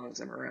for as long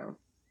as I'm around.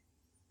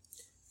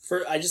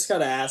 I just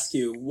gotta ask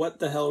you, what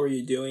the hell were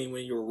you doing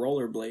when you were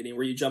rollerblading?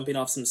 Were you jumping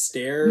off some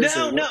stairs?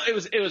 No,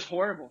 it was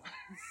horrible.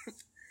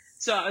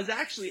 So I was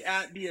actually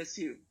at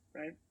BSU,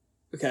 right?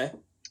 Okay.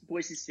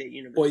 Boise State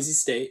University. Boise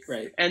State,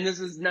 right. And this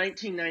was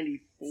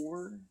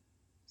 1994,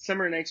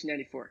 summer of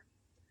 1994.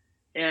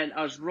 And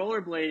I was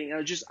rollerblading.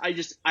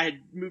 I had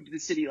moved to the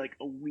city like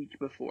a week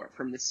before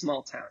from this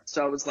small town.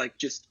 So I was like,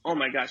 oh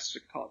my gosh, it's a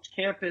college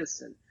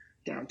campus and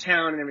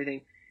downtown and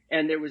everything.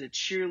 And there was a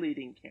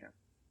cheerleading camp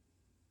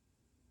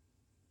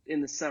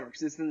in the summer,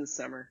 because it's in the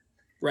summer.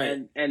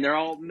 Right. And they're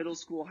all middle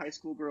school, high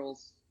school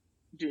girls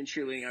doing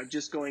cheerleading. I was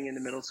just going into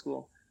middle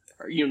school,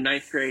 or,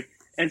 ninth grade.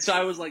 And so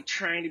I was like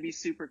trying to be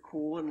super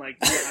cool and like,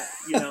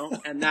 yeah,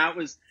 and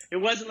it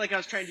wasn't like I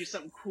was trying to do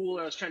something cool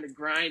or I was trying to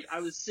grind. I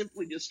was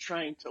simply just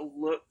trying to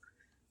look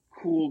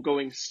cool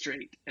going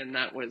straight. And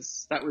that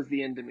was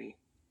the end of me.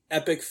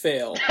 Epic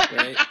fail,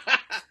 right?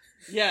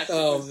 Yes.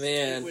 Oh,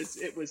 man.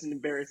 It was an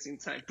embarrassing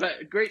time,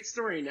 but a great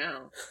story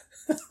now.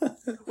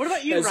 What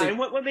about you, Ryan?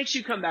 What makes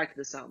you come back to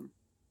this album?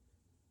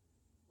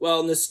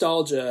 Well,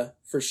 nostalgia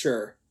for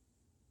sure.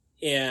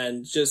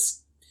 And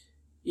just,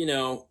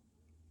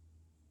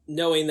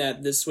 knowing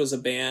that this was a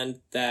band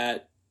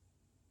that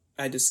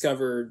I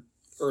discovered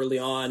early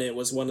on. It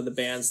was one of the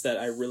bands that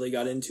I really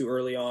got into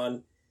early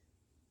on.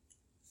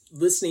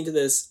 Listening to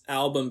this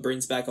album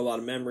brings back a lot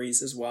of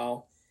memories as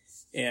well.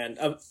 And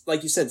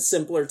like you said,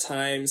 simpler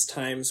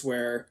times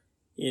where,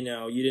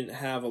 you didn't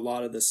have a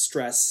lot of the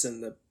stress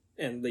and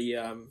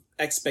the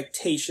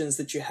expectations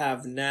that you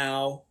have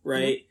now,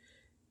 right?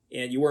 Mm-hmm.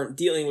 And you weren't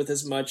dealing with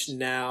as much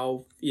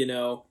now,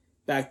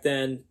 back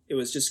then it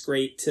was just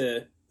great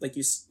to, like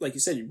you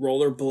said, you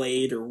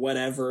rollerblade or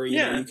whatever, you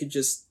know, you could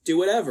just do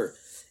whatever.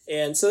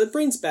 And so it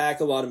brings back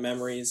a lot of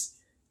memories,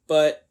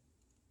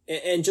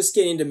 and just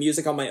getting into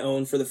music on my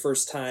own for the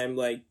first time,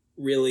 like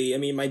really, I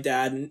mean, my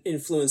dad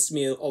influenced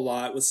me a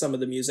lot with some of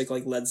the music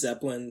like Led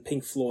Zeppelin,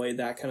 Pink Floyd,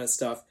 that kind of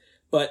stuff.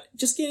 But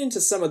just getting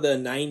into some of the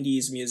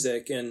 90s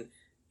music and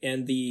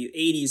the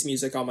 80s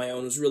music on my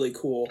own was really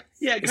cool.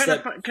 Yeah,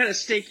 kind of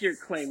stake your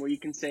claim where you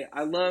can say,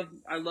 I love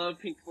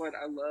Pink Floyd,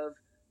 I love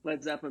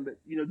Led Zeppelin, but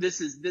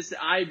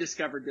I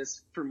discovered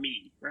this for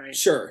me, right?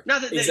 Sure.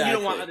 Not that you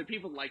don't want other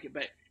people to like it,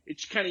 but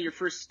it's kind of your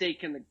first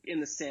stake in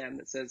the sand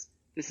that says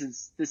this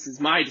is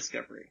my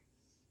discovery.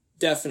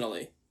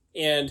 Definitely.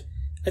 And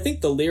I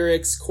think the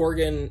lyrics,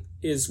 Corgan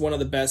is one of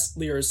the best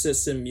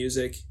lyricists in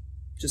music,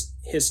 just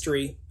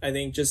history. I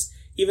think just,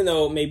 even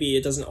though maybe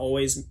it doesn't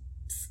always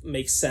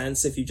make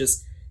sense if you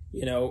just,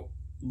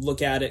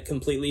 look at it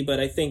completely, but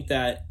I think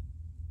that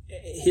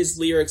his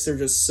lyrics are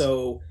just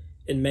so,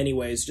 in many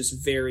ways,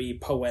 just very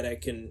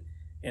poetic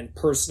and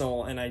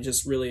personal, and I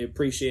just really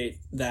appreciate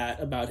that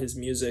about his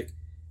music.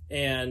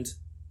 And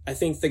I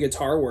think the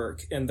guitar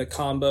work and the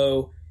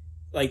combo,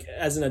 like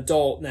as an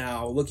adult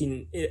now,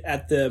 looking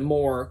at the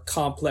more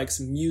complex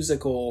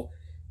musical,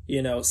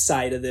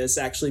 side of this,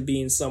 actually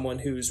being someone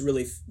who's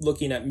really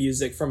looking at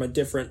music from a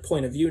different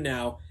point of view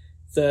now,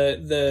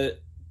 the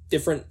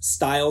different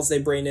styles they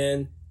bring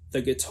in,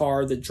 the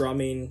guitar, the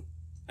drumming,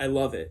 I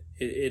love it.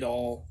 It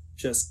all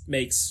just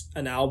makes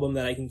an album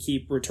that I can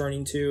keep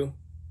returning to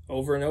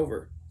over and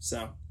over.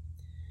 So,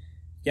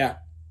 yeah.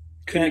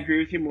 Couldn't agree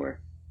with you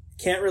more.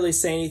 Can't really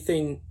say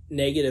anything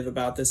negative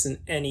about this in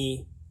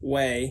any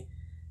way.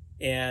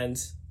 And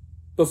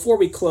before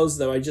we close,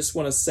 though, I just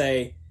want to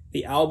say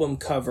the album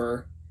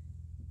cover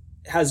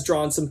has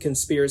drawn some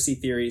conspiracy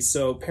theories.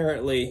 So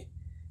apparently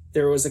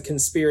there was a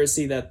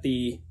conspiracy that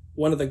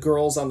one of the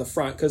girls on the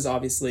front, because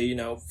obviously,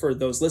 for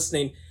those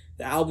listening,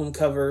 the album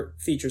cover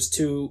features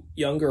two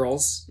young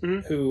girls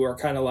who are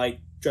kind of like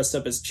dressed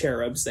up as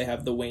cherubs. They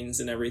have the wings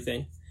and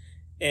everything.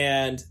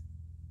 And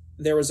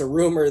there was a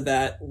rumor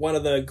that one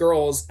of the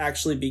girls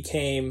actually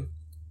became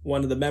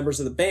one of the members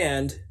of the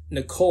band,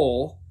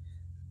 Nicole.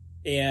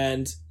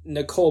 And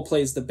Nicole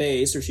plays the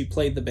bass, or she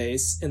played the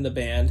bass in the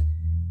band.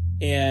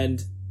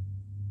 And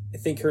I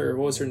think what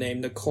was her name?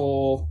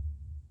 Nicole,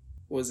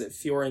 was it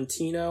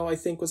Fiorentino, I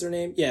think was her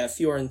name? Yeah,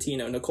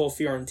 Fiorentino, Nicole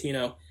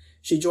Fiorentino.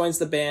 She joins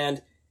the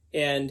band,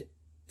 and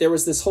there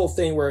was this whole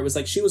thing where it was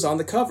like she was on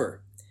the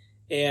cover.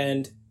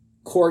 And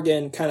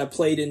Corgan kind of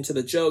played into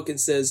the joke and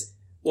says,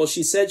 well,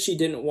 she said she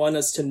didn't want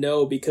us to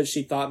know because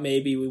she thought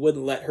maybe we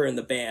wouldn't let her in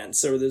the band.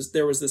 So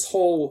there was this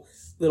whole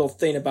little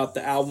thing about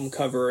the album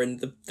cover and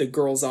the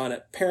girls on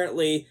it.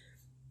 Apparently,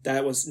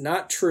 that was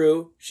not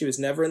true. She was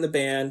never in the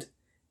band.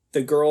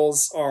 The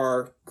girls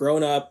are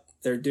grown up.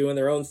 They're doing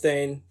their own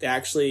thing. They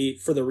actually,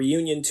 for the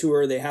reunion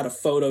tour, they had a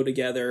photo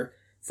together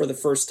for the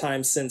first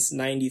time since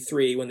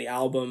 93 when the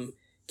album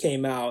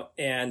came out.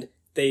 And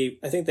I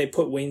think they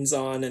put wings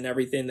on and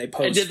everything. They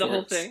posed. And did the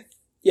whole thing?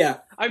 Yeah.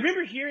 I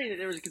remember hearing that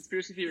there was a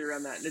conspiracy theory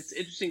around that. And it's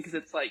interesting because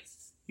it's like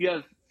you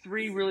have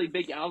three really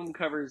big album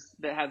covers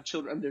that have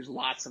children. I mean, there's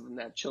lots of them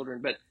that have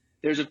children, but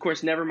There's of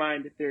course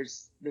Nevermind.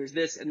 There's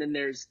this, and then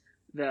there's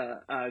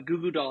the Goo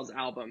Goo Dolls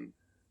album.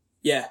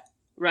 Yeah.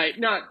 Right.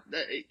 Not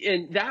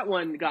and that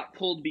one got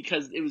pulled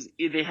because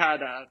they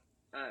had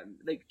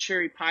like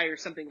cherry pie or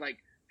something, like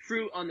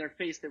fruit on their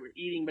face they were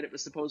eating, but it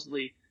was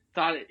supposedly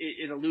thought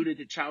it alluded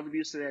to child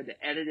abuse, so they had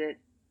to edit it.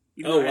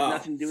 Even though it had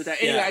nothing to do with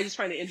that. Anyway, I just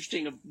find it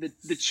interesting of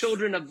the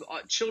children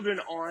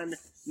on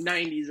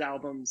 90s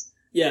albums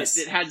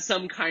that had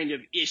some kind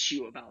of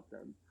issue about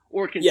them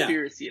or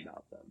conspiracy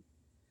about them.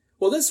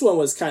 Well, this one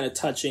was kind of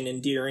touching,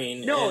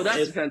 endearing. No,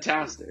 that's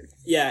fantastic.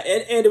 Yeah,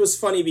 and it was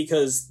funny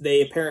because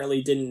they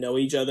apparently didn't know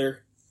each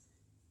other.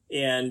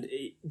 And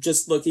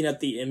just looking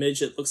at the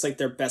image, it looks like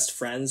they're best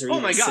friends or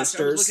even sisters. Oh my gosh,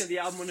 I was looking at the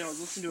album and I was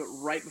listening to it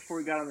right before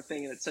we got on the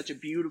thing, and it's such a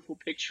beautiful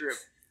picture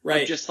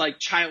of just like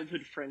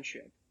childhood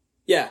friendship.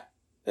 Yeah,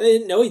 they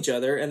didn't know each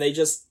other, and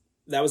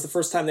that was the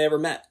first time they ever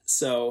met,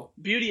 so...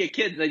 Beauty of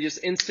kids, they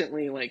just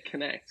instantly, like,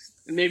 connect.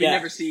 And maybe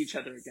never see each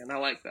other again. I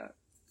like that.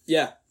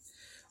 Yeah.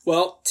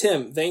 Well,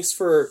 Tim, thanks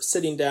for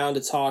sitting down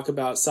to talk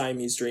about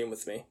Siamese Dream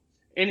with me.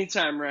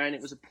 Anytime, Ryan.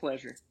 It was a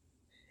pleasure.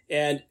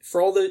 And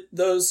for all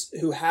those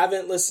who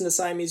haven't listened to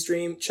Siamese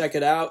Dream, check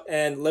it out,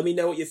 and let me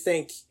know what you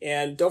think.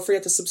 And don't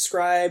forget to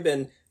subscribe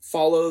and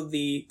follow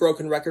the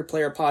Broken Record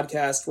Player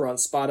podcast. We're on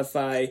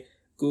Spotify,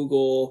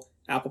 Google,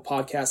 Apple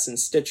Podcasts, and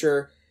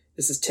Stitcher.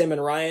 This is Tim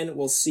and Ryan.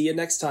 We'll see you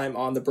next time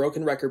on the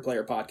Broken Record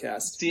Player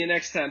podcast. See you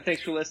next time.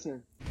 Thanks for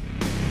listening.